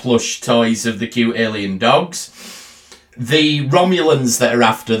have plush toys of the cute alien dogs. The Romulans that are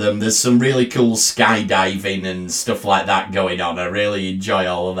after them, there's some really cool skydiving and stuff like that going on. I really enjoy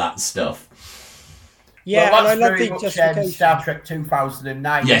all of that stuff. Yeah, well, and I that's love very the much justification. Star Trek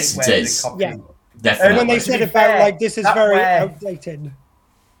 2009. Yes, where it they is. copied- Yeah. Definitely. And when they To said be about, fair, like, this is that very where- outdated.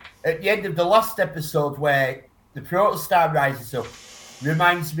 At the end of the last episode where the Protostar rises up,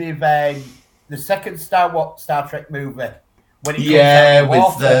 reminds me of the second Star Trek movie. When it comes Yeah, out of with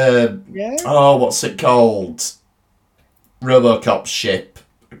water. the... Yeah. Oh, what's it called? RoboCop ship.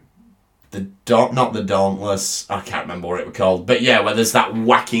 Not the Dauntless. I can't remember what it was called. But yeah, where there's that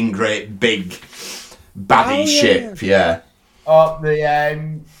whacking great big baddie Oh, yeah. ship. Yeah. Oh,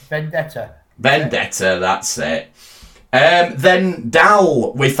 the Vendetta. Vendetta, that's it. Then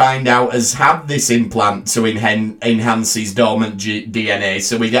Dal, we find out, has had this implant to enhance his dormant DNA,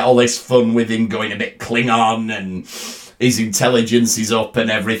 so we get all this fun with him going a bit Klingon, and his intelligence is up and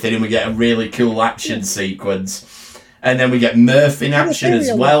everything, and we get a really cool action sequence. And then we get Murph in action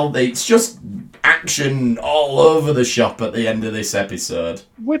as well. It's just action all over the shop at the end of this episode.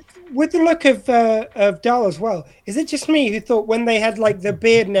 With the look of Dahl as well, is it just me who thought when they had like the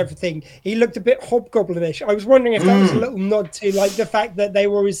beard and everything, he looked a bit hobgoblinish? I was wondering if that was a little nod to like the fact that they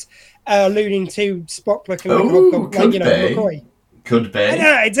were always alluding to Spock looking like a hobgoblin, could like, be. McCoy. Could be. I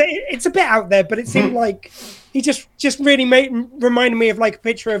don't know, it's a bit out there, but it seemed like he just really reminded me of like a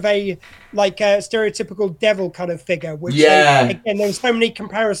picture of a stereotypical devil kind of figure. Which again, there were so many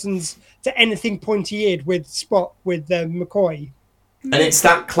comparisons to anything pointy-eared with Spock with McCoy. And it's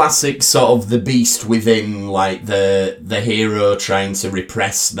that classic sort of the beast within, like the hero trying to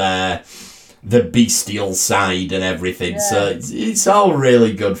repress the bestial side and everything. Yeah. So it's all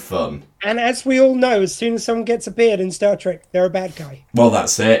really good fun. And as we all know, as soon as someone gets a beard in Star Trek, they're a bad guy. Well,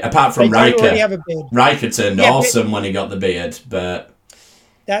 that's it. Apart from they Riker. don't already have a beard. Riker turned awesome when he got the beard, but...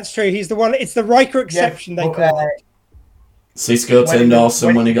 That's true. He's the one... It's the Riker exception, they call it. Cisco turned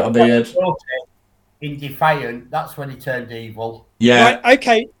awesome when he got a beard. In Defiant, that's when he turned evil. Yeah. Right,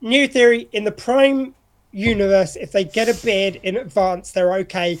 okay, new theory. In the Prime universe, if they get a beard in advance, they're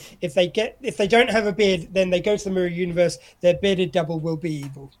okay. If they don't have a beard, then they go to the Mirror Universe, their bearded double will be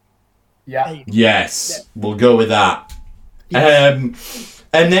evil. Yeah. Yes, we'll go with that. Yes.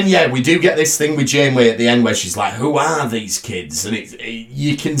 And then, we do get this thing with Janeway at the end where she's like, who are these kids? And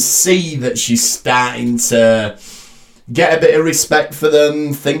you can see that she's starting to get a bit of respect for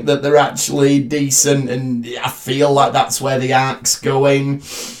them, think that they're actually decent, and I feel like that's where the arc's going.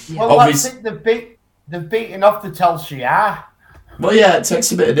 Well, I think they've beaten off the Tal Shiar. Well, yeah, it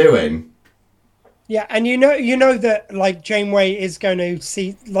takes a bit of doing. Yeah, and you know that like Janeway is going to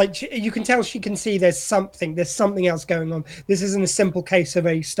see, like you can tell she can see there's something else going on. This isn't a simple case of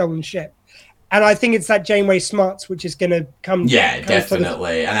a stolen ship, and I think it's that Janeway smarts which is going to come. Yeah,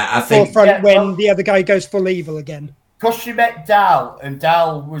 definitely, and I think forefront when the other guy goes full evil again. Because she met Dal, and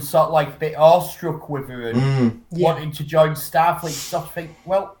Dal was sort of like a bit awestruck with her and wanting to join Starfleet. So I think,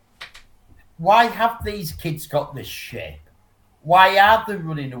 well, why have these kids got this shape? Why are they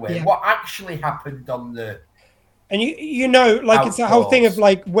running away? Yeah. What actually happened on the... And you know, like it's the whole thing of Outdoors.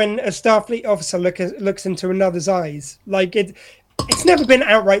 like when a Starfleet officer looks into another's eyes. Like it's never been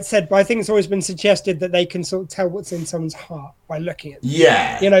outright said, but I think it's always been suggested that they can sort of tell what's in someone's heart by looking at them.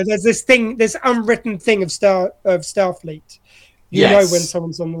 Yeah. You know, there's this unwritten thing of Starfleet. You Yes. know when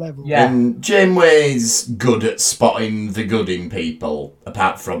someone's on the level. Yeah. And Janeway's good at spotting the good in people,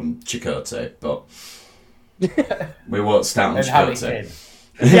 apart from Chakotay, but we won't start on And Harry Chakotay. Kim.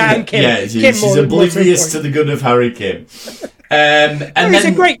 Yeah, and Kim. Yeah, Kim she's more than oblivious once to at the good of Harry Kim. And he's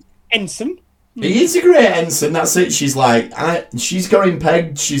then a great ensign. he is a great ensign. That's it. She's like, she's got him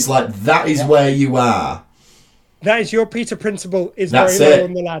pegged. She's like, that is where you are. That is your Peter Principle is That's very low it.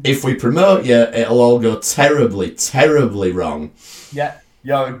 on the ladder. If we promote you, it'll all go terribly, terribly wrong. Yeah.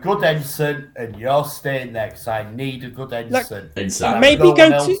 You're a good ensign and you're staying there because I need a good ensign. Exactly. Maybe no go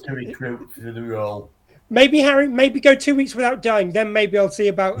one else to- to recruit for the role. Maybe Harry, maybe go 2 weeks without dying. Then maybe I'll see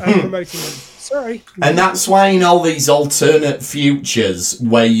about promoting him. Sorry. And that's why in all these alternate futures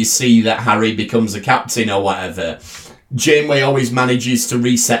where you see that Harry becomes a captain or whatever, Janeway always manages to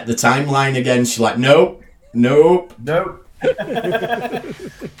reset the timeline again. She's like, nope. No. That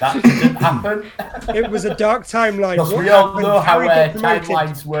didn't happen. It was a dark timeline. Because What we all happened? know how Harry got promoted.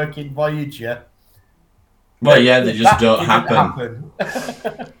 timelines work in Voyager. Well, yeah, they just That don't didn't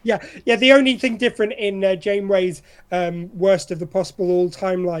happen. Yeah. The only thing different in Janeway's worst of the possible all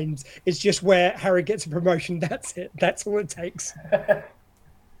timelines is just where Harry gets a promotion. That's it. That's all it takes.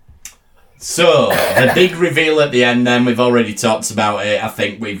 So, the big reveal at the end then, we've already talked about it. I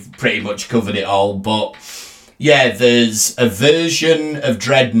think we've pretty much covered it all. But, yeah, there's a version of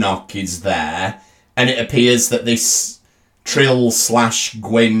Dreadnought is there. And it appears that this Trill /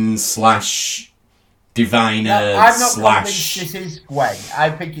 Gwyn / Diviner I'm not / convinced this is Gwen. I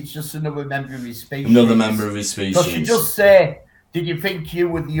think it's just another member of his species. another member of his Because you species. just say, did you think you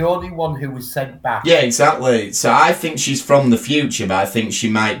were the only one who was sent back? Yeah, exactly. So I think she's from the future, but I think she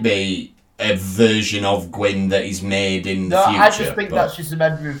might be a version of Gwyn that is made in the No, future. I just think but- that's just a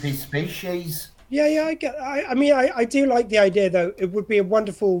member of his species. Yeah, I get. I mean, I do like the idea though. It would be a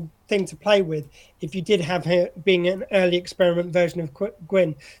wonderful thing to play with if you did have her being an early experiment version of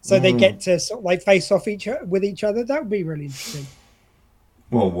Gwyn, so they get to sort of like face off with each other. That would be really interesting.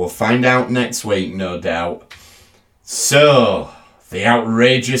 Well, we'll find out next week, no doubt. So, the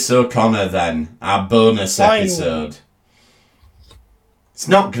outrageous O'Connor then, our bonus Finally. episode. It's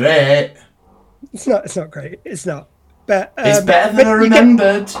not great. It's not great. It's not. But It's better than I but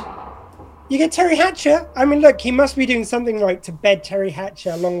remembered. You get Terry Hatcher. I mean, look, he must be doing something right to bed Terry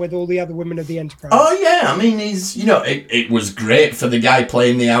Hatcher along with all the other women of the Enterprise. Oh yeah, I mean he's it was great for the guy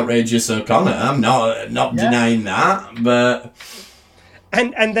playing the outrageous O'Connor. I'm not denying that, but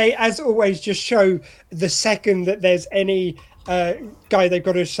And they, as always, just show the second that there's any guy they've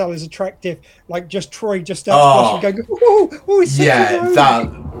got to sell as attractive, like just Troy just starts blushing, going, "Oh, he's such a yeah, rose."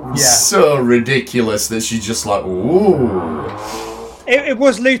 that's so ridiculous that she's just like, ooh. It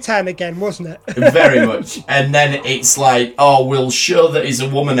was Lutan again, wasn't it? Very much. And then it's like, oh, we'll show that he's a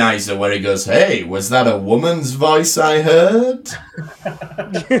womanizer, where he goes, hey, was that a woman's voice I heard?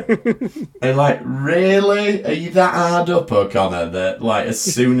 And like, really? Are you that hard up, O'Connor, that like as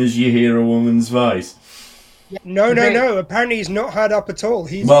soon as you hear a woman's voice? No. Apparently he's not hard up at all.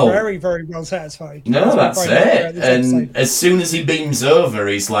 He's Well, very, very well satisfied. No, that's what we find out it. throughout this And episode. as soon as he beams over,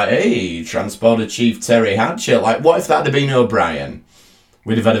 he's like, hey, Transporter Chief Terry Hatcher. Like, what if that had been O'Brien?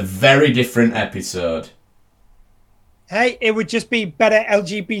 We'd have had a very different episode. Hey, it would just be better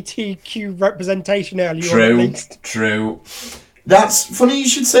LGBTQ representation earlier on, at least. True. That's funny you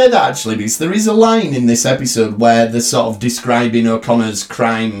should say that, actually, because there is a line in this episode where they're sort of describing O'Connor's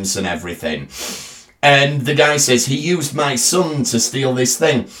crimes and everything. And the guy says, he used my son to steal this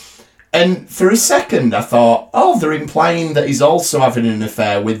thing. And for a second, I thought, oh, they're implying that he's also having an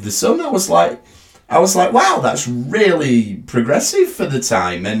affair with the son. I was like, wow, that's really progressive for the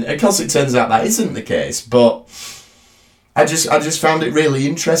time. And of course, it turns out that isn't the case. But I just found it really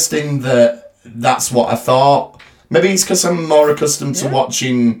interesting that that's what I thought. Maybe it's because I'm more accustomed to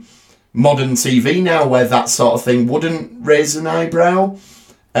watching modern TV now, where that sort of thing wouldn't raise an eyebrow.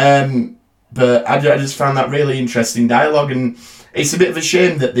 But I just found that really interesting dialogue, and it's a bit of a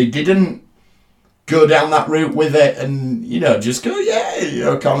shame that they didn't go down that route with it, and just go, yeah,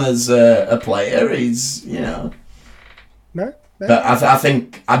 O'Connor's a player. He's No. But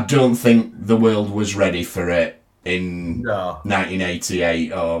I don't think the world was ready for it in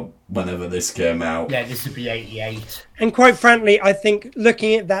 1988 or whenever this came out. Yeah, this would be 88. And quite frankly, I think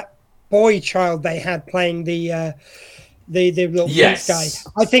looking at that boy child they had playing the the little Yes. prince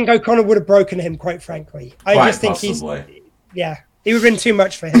guy. I think O'Connor would have broken him, quite frankly. I Quite just think possibly. he would have been too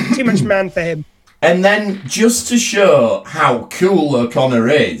much for him, too much man for him. And then, just to show how cool O'Connor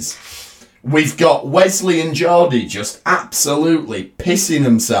is, we've got Wesley and Geordie just absolutely pissing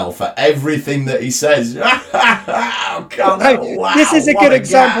himself at everything that he says. O'Connor, wow, This is a what good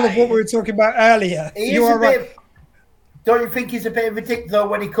example of guy. what we were talking about earlier. He You is are a right. bit, don't you think he's a bit of a dick, though,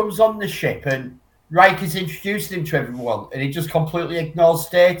 when he comes on the ship and Riker's introducing him to everyone and he just completely ignores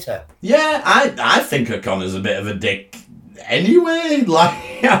Data? Yeah, I think O'Connor's a bit of a dick anyway. Like,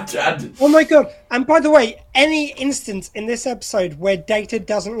 Oh my god! And by the way, any instance in this episode where Data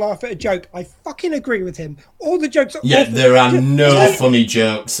doesn't laugh at a joke, I fucking agree with him. All the jokes are yeah, awful. there are no Just- funny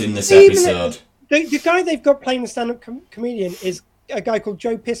jokes in this Even- episode. The guy they've got playing the stand-up comedian is a guy called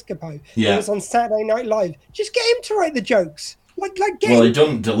Joe Piscopo. Yeah. He was on Saturday Night Live. Just get him to write the jokes. Like get Well, him. he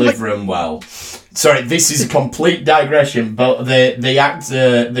doesn't deliver them well. Sorry, this is a complete digression, but the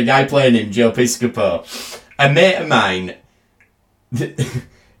actor, the guy playing him, Joe Piscopo, a mate of mine,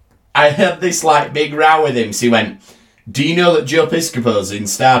 I had this like big row with him. So he went, "Do you know that Joe Piscopo's in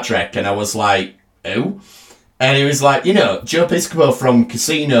Star Trek?" And I was like, "Who?" And he was like, "You know, Joe Piscopo from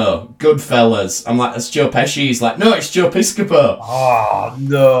Casino, Goodfellas." I'm like, "That's Joe Pesci." He's like, "No, it's Joe Piscopo." Oh,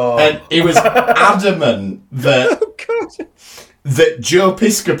 no. And he was adamant that Oh god! that Joe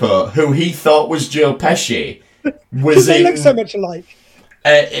Piscopo, who he thought was Joe Pesci, was They in. look so much alike.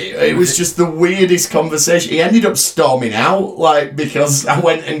 It was just the weirdest conversation. He ended up storming out, like, because I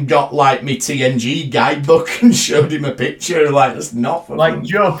went and got like my TNG guidebook and showed him a picture. Like, that's not fucking... Like,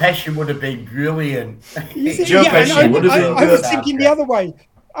 Joe Pesci would have been brilliant. Joe and Pesci would have been I was good. thinking the other way.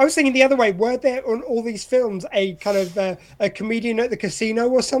 I was thinking the other way. Were there on all these films a kind of a comedian at the casino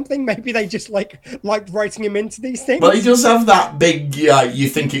or something? Maybe they just liked writing him into these things. Well, he does have that big, you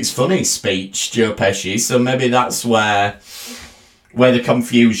think it's funny speech, Joe Pesci, so maybe that's where the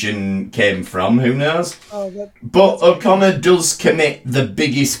confusion came from, who knows? But O'Connor does commit the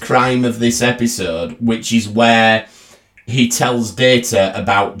biggest crime of this episode, which is where he tells Data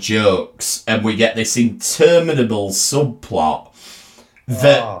about jokes, and we get this interminable subplot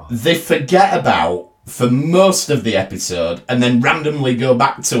that they forget about for most of the episode, and then randomly go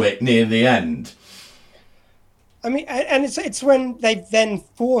back to it near the end. I mean, and it's when they then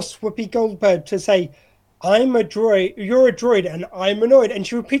force Whoopi Goldberg to say, "I'm a droid, you're a droid, and I'm annoyed," and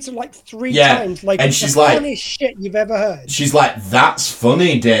she repeats it like three times, like and it's she's the like- funniest shit you've ever heard. She's like, "That's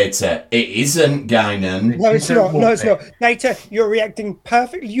funny, Data. It isn't, Guinan." No, it's It's a not. No, it's Muppet. not. Data, you're reacting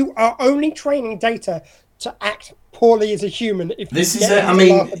perfectly. You are only training Data to act poorly as a human. If This you is get it. him I to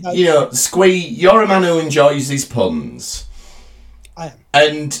mean, laugh about you know, Squee, you're a man who enjoys his puns. I am.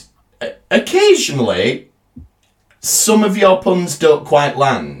 And occasionally, some of your puns don't quite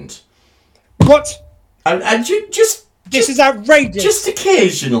land. What? And just This is outrageous. just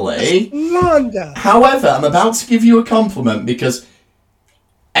occasionally. slander. However, I'm about to give you a compliment because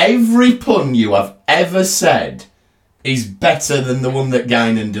every pun you have ever said is better than the one that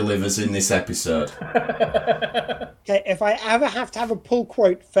Guinan delivers in this episode. Okay, if I ever have to have a pull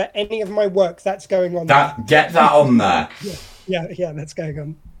quote for any of my work, that's going on. Get that on there. Yeah, that's going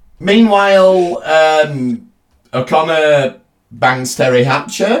on. Meanwhile, O'Connor bangs Terry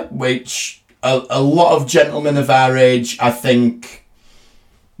Hatcher, which a lot of gentlemen of our age, I think,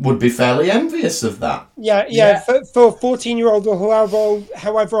 would be fairly envious of that. Yeah. For a 14-year-old or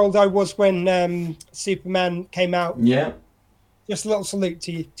however old I was when Superman came out, Yeah. just a little salute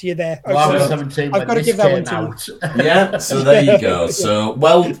to you there. Well, I was Okay. 17 I've when got to this give that one came to you. out. Yeah, so there you go. So,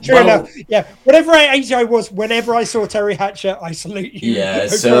 True enough. Yeah, whatever age I was, whenever I saw Terry Hatcher, I salute you. Yeah,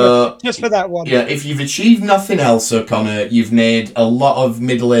 O'Connor, so- just for that one. yeah, if you've achieved nothing else, O'Connor, you've made a lot of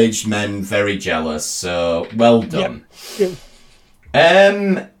middle-aged men very jealous, so well done. Yep.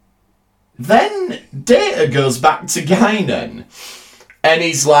 Then Data goes back to Guinan, and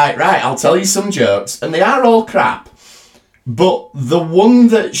he's like, "Right, I'll tell you some jokes, and they are all crap, but the one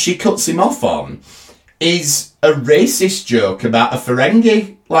that she cuts him off on is a racist joke about a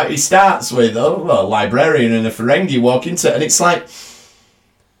Ferengi. Like, he starts with, oh, well, a librarian and a Ferengi walk into it, and it's like,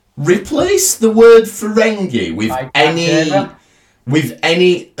 replace the word Ferengi with Like any Pantera?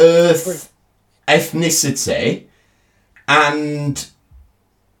 Earth ethnicity, and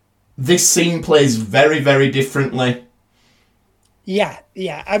this scene plays very, very differently. Yeah.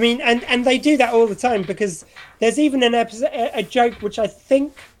 I mean, and they do that all the time because there's even an episode, a joke which I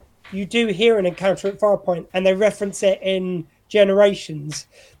think you do hear in Encounter at Farpoint, and they reference it in Generations.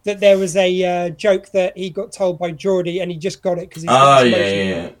 That there was a joke that he got told by Geordie, and he just got it because he's Oh,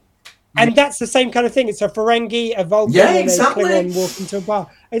 yeah. And that's the same kind of thing. It's a Ferengi, a Vulcan, Yeah, and exactly. a Klingon walk into a bar.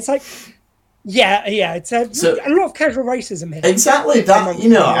 It's like Yeah, it's a lot of casual racism here. Exactly that.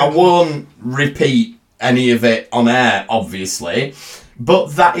 I won't repeat any of it on air, obviously, but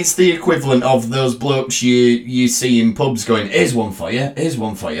that is the equivalent of those blokes you see in pubs going, "Here's one for you. Here's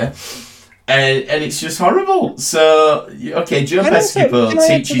one for you." And it's just horrible. So, okay, Joe Pescopo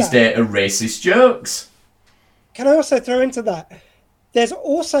teaches data racist jokes. Can I also throw into that? There's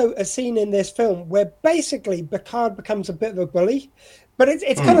also a scene in this film where basically Picard becomes a bit of a bully, but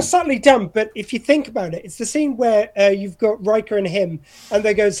it's kind of subtly done. But if you think about it, it's the scene where you've got Riker and him, and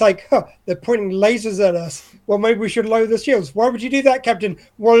they go, it's like, they're pointing lasers at us. Well, maybe we should lower the shields. Why would you do that, Captain?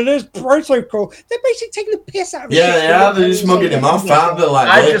 Well, it is protocol. They're basically taking the piss out of Yeah, they're just mugging him off, aren't they?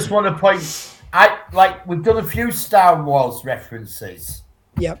 I just want to point, we've done a few Star Wars references.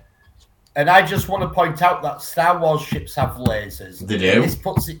 Yep. And I just want to point out that Star Wars ships have lasers. They do. This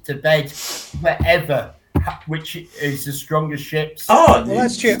puts it to bed wherever, which is the strongest ships. Oh, well,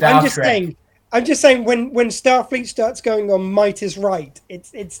 that's true. I'm just saying when Starfleet starts going on might is right,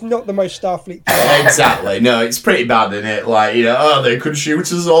 it's not the most Starfleet. Exactly. No, it's pretty bad, isn't it? They could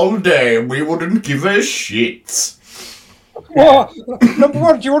shoot us all day and we wouldn't give a shit. Well, number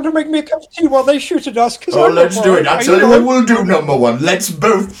one, do you want to make me a cup of tea while they shoot at us? Let's do it. I'll tell you what we'll do, number one.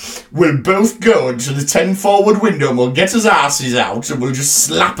 We'll both go into the 10 forward window and we'll get his asses out and we'll just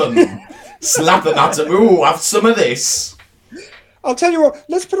slap them. Slap them at them. Ooh, have some of this. I'll tell you what,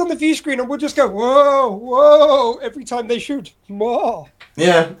 let's put on the view screen and we'll just go, whoa, whoa, every time they shoot. More.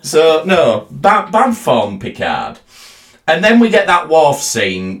 Yeah, so, no, bad form, Picard. And then we get that Worf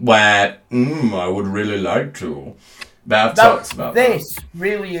scene where, I would really like to. But I've talked about this.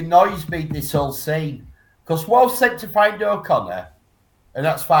 Really annoys me, this whole scene. Because Worf's sent to find O'Connor, and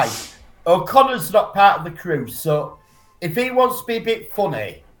that's fine. O'Connor's not part of the crew, so if he wants to be a bit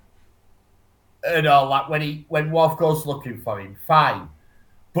funny and all that when Worf goes looking for him, fine.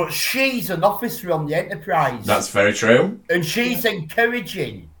 But she's an officer on the Enterprise. That's very true. And she's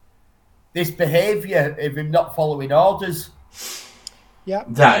encouraging this behaviour of him not following orders. Yeah,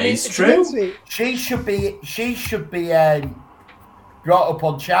 that is true. She should be brought up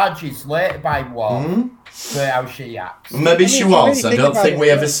on charges later by Worf for how she acts. Maybe she was. I don't think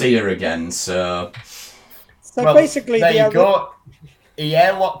we ever see her again. So basically, there you go. He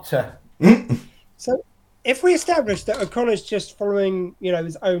airlocked her. So if we establish that O'Connor's just following,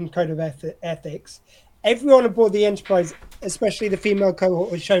 his own code of ethics, everyone aboard the Enterprise, especially the female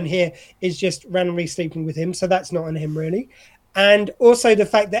cohort as shown here, is just randomly sleeping with him. So that's not on him, really. And also the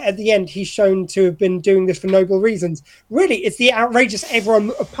fact that at the end he's shown to have been doing this for noble reasons. Really, it's the outrageous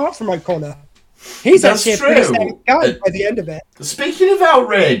everyone apart from O'Connor. He's actually a pretty sad guy by the end of it. Speaking of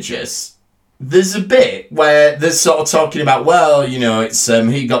outrageous, there's a bit where they're sort of talking about, it's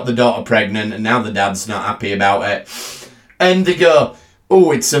he got the daughter pregnant and now the dad's not happy about it. And they go,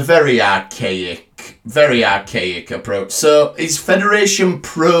 it's a very archaic approach. So is Federation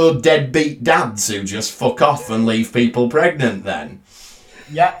pro deadbeat dads who just fuck off and leave people pregnant then?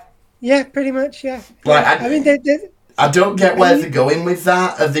 Yeah, pretty much. Yeah. I don't get where they're going with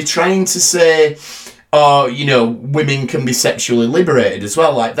that. Are they trying to say, women can be sexually liberated as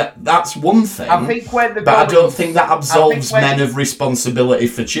well? That's one thing. I think I don't think that absolves men of responsibility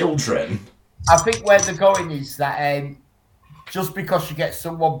for children. I think where they're going is that just because you get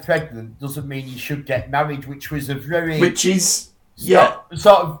someone pregnant doesn't mean you should get married, which was sort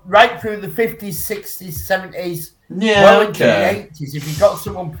of right through the 50s, 60s, 70s, into the 80s. If you got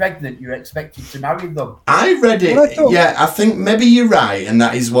someone pregnant, you're expected to marry them. I read it. I think maybe you're right, and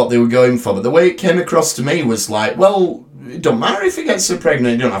that is what they were going for. But the way it came across to me was like, well, it don't matter if you get so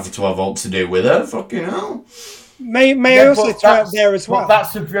pregnant, you don't have to have all to do with her. Fucking hell. May I also throw out there as well? But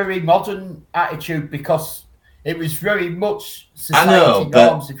that's a very modern attitude because it was very much society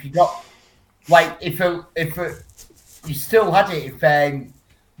norms. If you got, you still had it if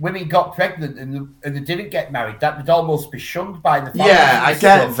women got pregnant and they didn't get married, that would almost be shunned by the family. Yeah, I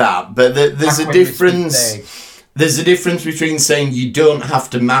get that, but there's a difference. There's a difference between saying you don't have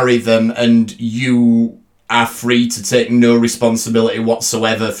to marry them and you are free to take no responsibility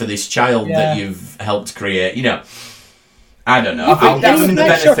whatsoever for this child that you've helped create. I don't know. I'll give them the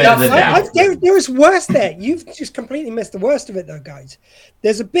benefit of the doubt. There was worse there. You've just completely missed the worst of it, though, guys.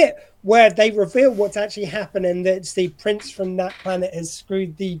 There's a bit where they reveal what's actually happened, and that it's the prince from that planet has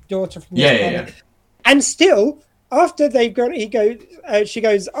screwed the daughter from this planet. Yeah. And still, after they've gone, she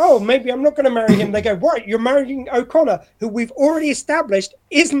goes, "Oh, maybe I'm not going to marry him." They go, "What? You're marrying O'Connor, who we've already established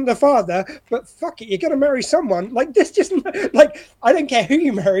isn't the father, but fuck it, you're going to marry someone like this." Just I don't care who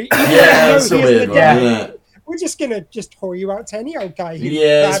you marry. That's a weird one, isn't it? We're just going to whore you out to any old guy.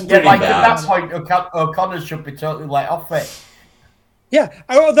 It's pretty bad. At that point, O'Connor should be totally let off it. Yeah,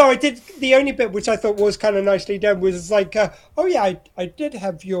 although I did, the only bit which I thought was kind of nicely done was like, oh yeah, I did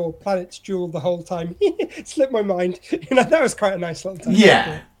have your planet's jewel the whole time. Slipped my mind. That was quite a nice little touch.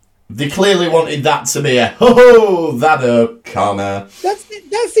 Yeah. They clearly wanted that to be a, ho, that O'Connor. That's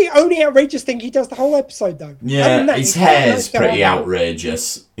the only outrageous thing he does the whole episode, though. Yeah, his hair's pretty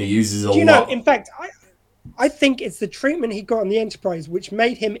outrageous. He uses a lot. Do you know, in fact, I think it's the treatment he got on the Enterprise which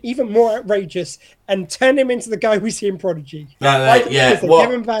made him even more outrageous and turned him into the guy we see in Prodigy. Yeah,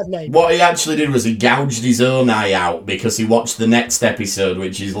 give him a bad name. What he actually did was he gouged his own eye out because he watched the next episode,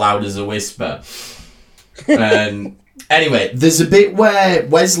 which is Loud as a Whisper. Anyway, there's a bit where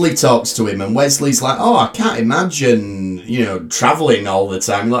Wesley talks to him, and Wesley's like, "Oh, I can't imagine, travelling all the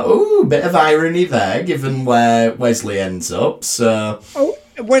time." Like, oh, bit of irony there, given where Wesley ends up. So,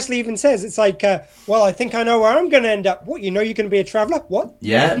 Wesley even says it's like, "Well, I think I know where I'm going to end up." What? You're going to be a traveller? What?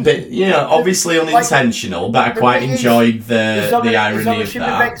 Yeah, but obviously unintentional. But I quite enjoyed the irony of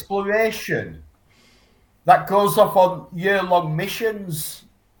that. Of exploration that goes off on year-long missions.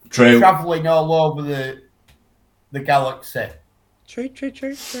 True. Travelling all over the galaxy. True.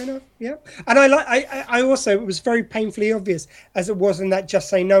 Fair enough. Yeah, and I also, it was very painfully obvious, as it was in that Just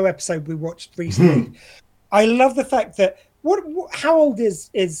Say No episode we watched recently. I love the fact that how old is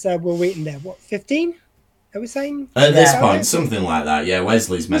Will Wheaton there? What, 15? Are we saying at this point something like that? Yeah,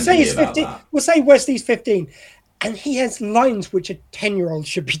 Wesley's meant to be about 15. that. We'll say Wesley's 15. And he has lines which a 10-year-old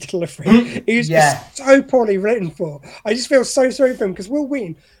should be delivering. He's just so poorly written for. I just feel so sorry for him because Will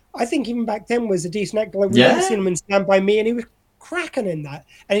Wheaton, I think even back then, was a decent actor. Like, we've seen him in Stand By Me, and he was cracking in that.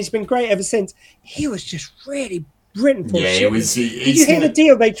 And he's been great ever since. He was just really written for shit. Did you hear the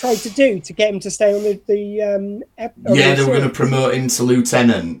deal they tried to do to get him to stay on the they were going to promote him to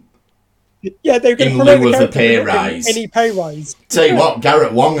lieutenant. Yeah, they were going to in promote lieu of a pay rise. Any pay rise. Tell you what,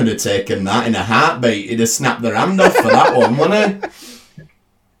 Garrett Wong would have taken that in a heartbeat. He'd have snapped their hand off for that one, wouldn't he?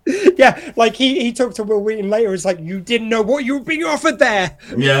 Yeah, like he talked to Will Wheaton later. It's like, you didn't know what you were being offered there.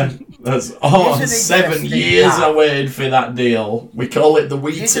 Yeah, that's 7 years I waited for that deal. We call it the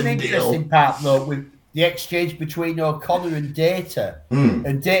Wheaton deal. It's an interesting part though with the exchange between O'Connor and Data,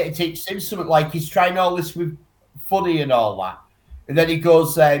 and Data teaches him something like he's trying all this with funny and all that, and then he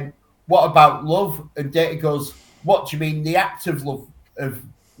goes, "What about love?" And Data goes, "What do you mean, the act of love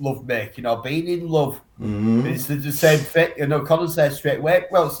making or being in love?" It's the same thing. And O'Connor says straight away,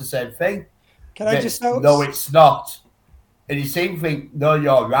 "Well, it's the same thing." Can I just notice? No, it's not. And he seems to think, "No,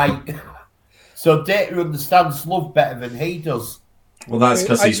 you're right." So Data understands love better than he does. Well, that's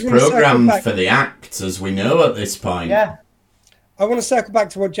because he's programmed for the act, as we know at this point. Yeah. I want to circle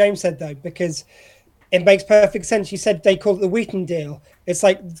back to what James said, though, because it makes perfect sense. You said they call it the Wheaton deal. It's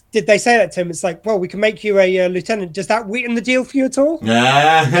like, did they say that to him? It's like, well, we can make you a lieutenant. Does that Wheaton the deal for you at all?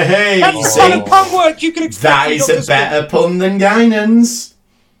 Hey, that's the kind of pun work you can expect. That is a better pun than Guinan's.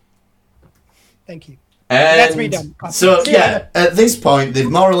 Thank you. That's me done. So, yeah, at this point, they've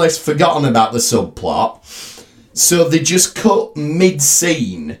more or less forgotten about the subplot. So they just cut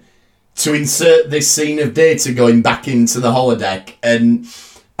mid-scene to insert this scene of Data going back into the holodeck. And,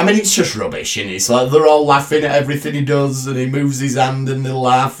 I mean, it's just rubbish, and it's like they're all laughing at everything he does, and he moves his hand and they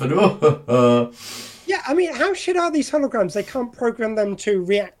laugh, and Yeah, I mean, how shit are these holograms? They can't program them to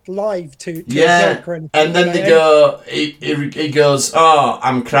react live to a joke or anything. And then they go, he goes, "Oh,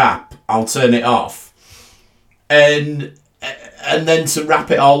 I'm crap, I'll turn it off." And then to wrap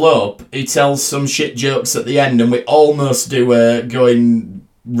it all up, he tells some shit jokes at the end, and we almost do going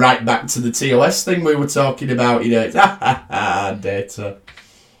right back to the TOS thing we were talking about, it's Data.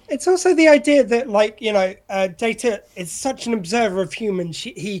 It's also the idea that, like, Data is such an observer of humans.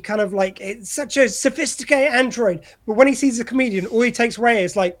 He kind of like, it's such a sophisticated android, but when he sees a comedian, all he takes away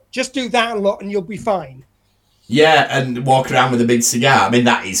is like, just do that a lot and you'll be fine. Yeah, and walk around with a big cigar. I mean,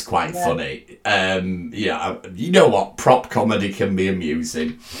 that is quite funny. You know what? Prop comedy can be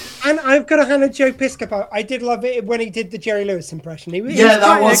amusing. And I've got to hand it to Joe Piscopo. I did love it when he did the Jerry Lewis impression.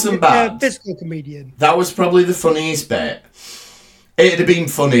 That wasn't bad. Physical comedian. That was probably the funniest bit. It'd have been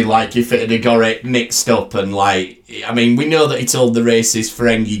funny, like, if it had got it mixed up and, like, I mean, we know that he told the racist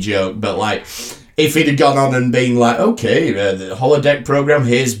Ferengi joke, but, like, if he'd have gone on and been like, okay, the holodeck program,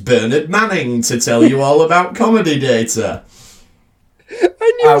 here's Bernard Manning to tell you all about comedy Data.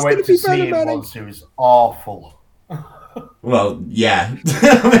 I went to see it once. It was awful. Well, yeah.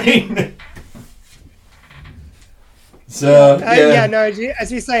 I mean... So, yeah, no,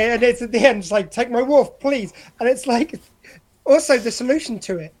 as you say, and it's at the end, it's like, take my wolf, please. And it's like... Also, the solution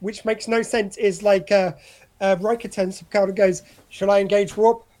to it, which makes no sense, is like Riker turns to Picard and goes, "Shall I engage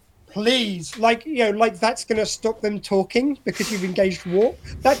warp?" please, like that's going to stop them talking because you've engaged war.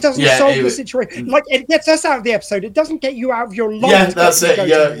 That doesn't solve the situation. Like, it gets us out of the episode. It doesn't get you out of your life. Yeah, that's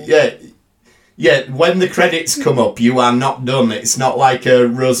it. Yeah. When the credits come up, you are not done. It's not like a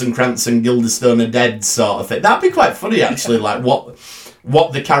Rosencrantz and Guildenstern are dead sort of thing. That'd be quite funny, actually. Like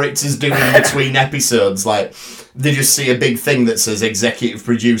what the characters do in between episodes. Like, they just see a big thing that says executive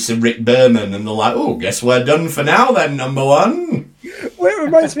producer Rick Berman, and they're like, "Oh, guess we're done for now then, number one." Well, it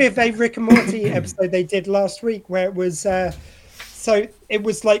reminds me of a Rick and Morty episode they did last week where it was so it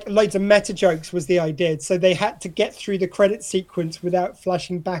was like loads of meta jokes was the idea. So they had to get through the credit sequence without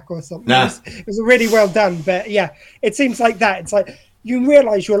flashing back or something. Nah. It was really well done. But yeah, it seems like that. It's like you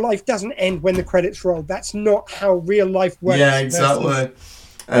realise your life doesn't end when the credits roll. That's not how real life works. Yeah, exactly.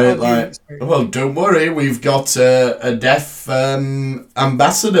 Well, don't worry, we've got a deaf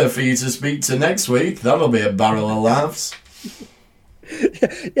ambassador for you to speak to next week. That'll be a barrel of laughs.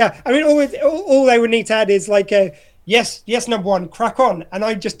 Yeah, I mean, all they would need to add is like a yes, number one, crack on, and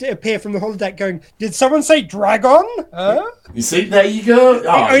I just appear from the holodeck going, "Did someone say dragon?" You see, there you go.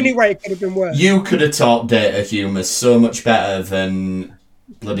 The only way it could have been worse. You could have taught Data humour so much better than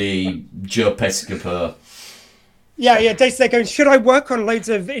bloody Joe Pescopo. Yeah, they're going, should I work on loads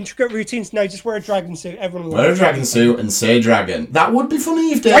of intricate routines? No, just wear a dragon suit. Everyone will wear a dragon suit and say dragon. That would be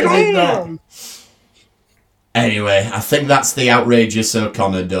funny if Data did that. Anyway, I think that's the outrageous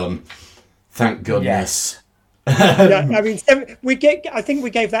O'Connor done. Thank goodness. Yeah, I mean, I think we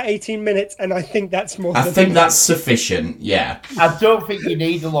gave that 18 minutes, and I think that's more. I think that's sufficient. Yeah. I don't think you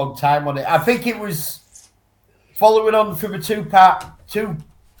need a long time on it. I think it was following on from a two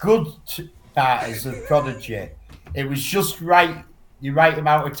good parters of Prodigy. It was just right, the right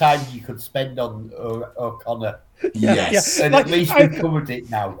amount of time you could spend on O'Connor. Yes. And at least we've covered it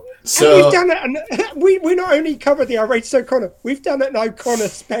now. So and we've done it, and we not only covered the outrageous O'Connor, we've done an O'Connor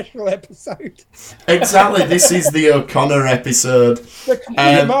special episode. Exactly, this is the O'Connor episode.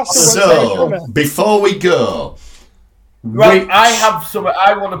 So before we go, right, I have something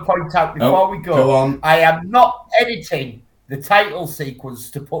I want to point out before we go. Go on. I am not editing the title sequence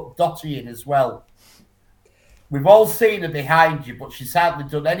to put Dottie in as well. We've all seen her behind you, but she's hardly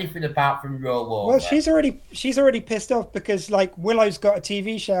done anything apart from roll over. Well, she's already pissed off because like Willow's got a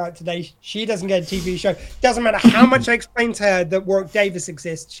TV show out today. She doesn't get a TV show. Doesn't matter how much I explain to her that Warwick Davis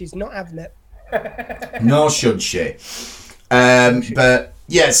exists. She's not having it. Nor should she. But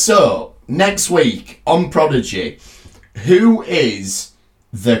yeah, so next week on Prodigy, who is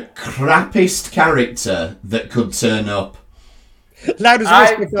the crappiest character that could turn up? Loud as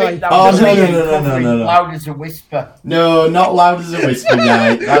a whisper guy. No. Loud as a whisper. No, not loud as a whisper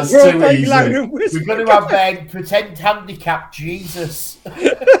guy. That's too easy. We're going to have pretend handicap Jesus.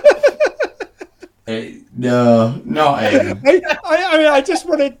 No, not him. I mean, I just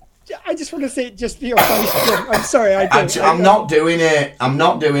want to see it just for your face. I'm sorry, I'm not doing it.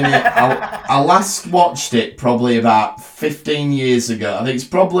 I last watched it probably about 15 years ago. I think it's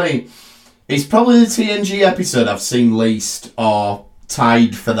probably the TNG episode I've seen least or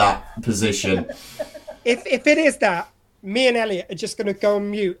tied for that position. If it is that, me and Elliot are just going to go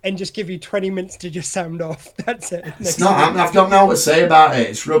on mute and just give you 20 minutes to just sound off. That's it. It's not. I've got no what to say about it.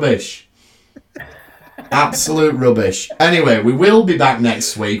 It's rubbish. Absolute rubbish. Anyway, we will be back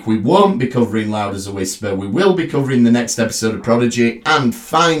next week. We won't be covering Loud as a Whisper. We will be covering the next episode of Prodigy. And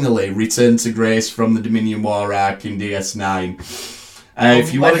finally, Return to Grace from the Dominion War arc in DS9.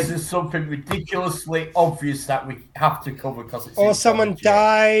 If you want to, there's something ridiculously obvious that we have to cover because it's or someone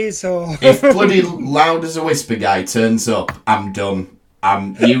dies, or if bloody Loud as a Whisper guy turns up, I'm done.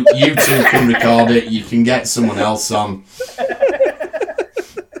 You two can record it. You can get someone else on.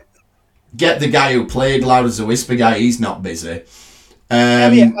 Get the guy who played Loud as a Whisper guy. He's not busy.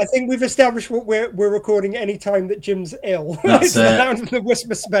 Elliot, I think we've established what we're recording any time that Jim's ill. That's it. Loud as the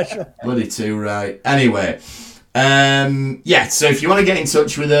Whisper special. Bloody too right. Anyway. So if you want to get in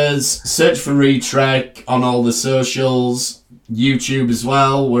touch with us, search for Retrek on all the socials, YouTube as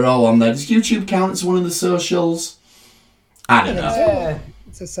well. We're all on there. Does YouTube count as one of the socials? I don't know.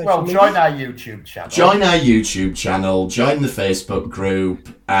 Well, join our YouTube channel. Join our YouTube channel. Join the Facebook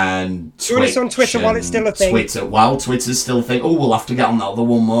group and join us on Twitter while it's still a thing. While Twitter's still a thing. Oh, we'll have to get on that other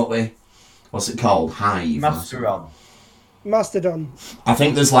one, won't we? What's it called? Hive. Mastodon. I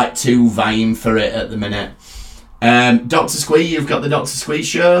think there's like 2 vying for it at the minute. Dr. Squee, you've got the Dr. Squee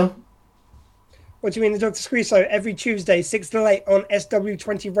show. What do you mean the Dr. Squee show? Every Tuesday, 6 to 8 on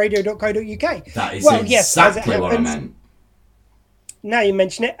sw20radio.co.uk. That is exactly what I meant. Now you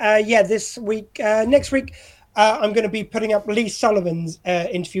mention it. This week, next week, I'm going to be putting up Lee Sullivan's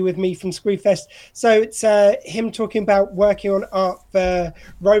interview with me from Screwfest. So it's him talking about working on art for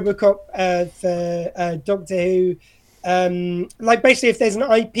RoboCop, for Doctor Who. Like basically, if there's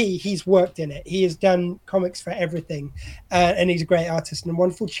an IP, he's worked in it. He has done comics for everything, and he's a great artist and a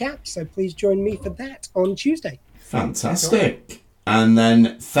wonderful chap. So please join me for that on Tuesday. Fantastic. And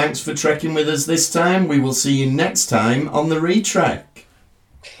then thanks for trekking with us this time. We will see you next time on the Retrek.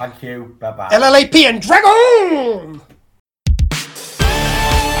 Thank you. Bye bye. LLAP and Dragon!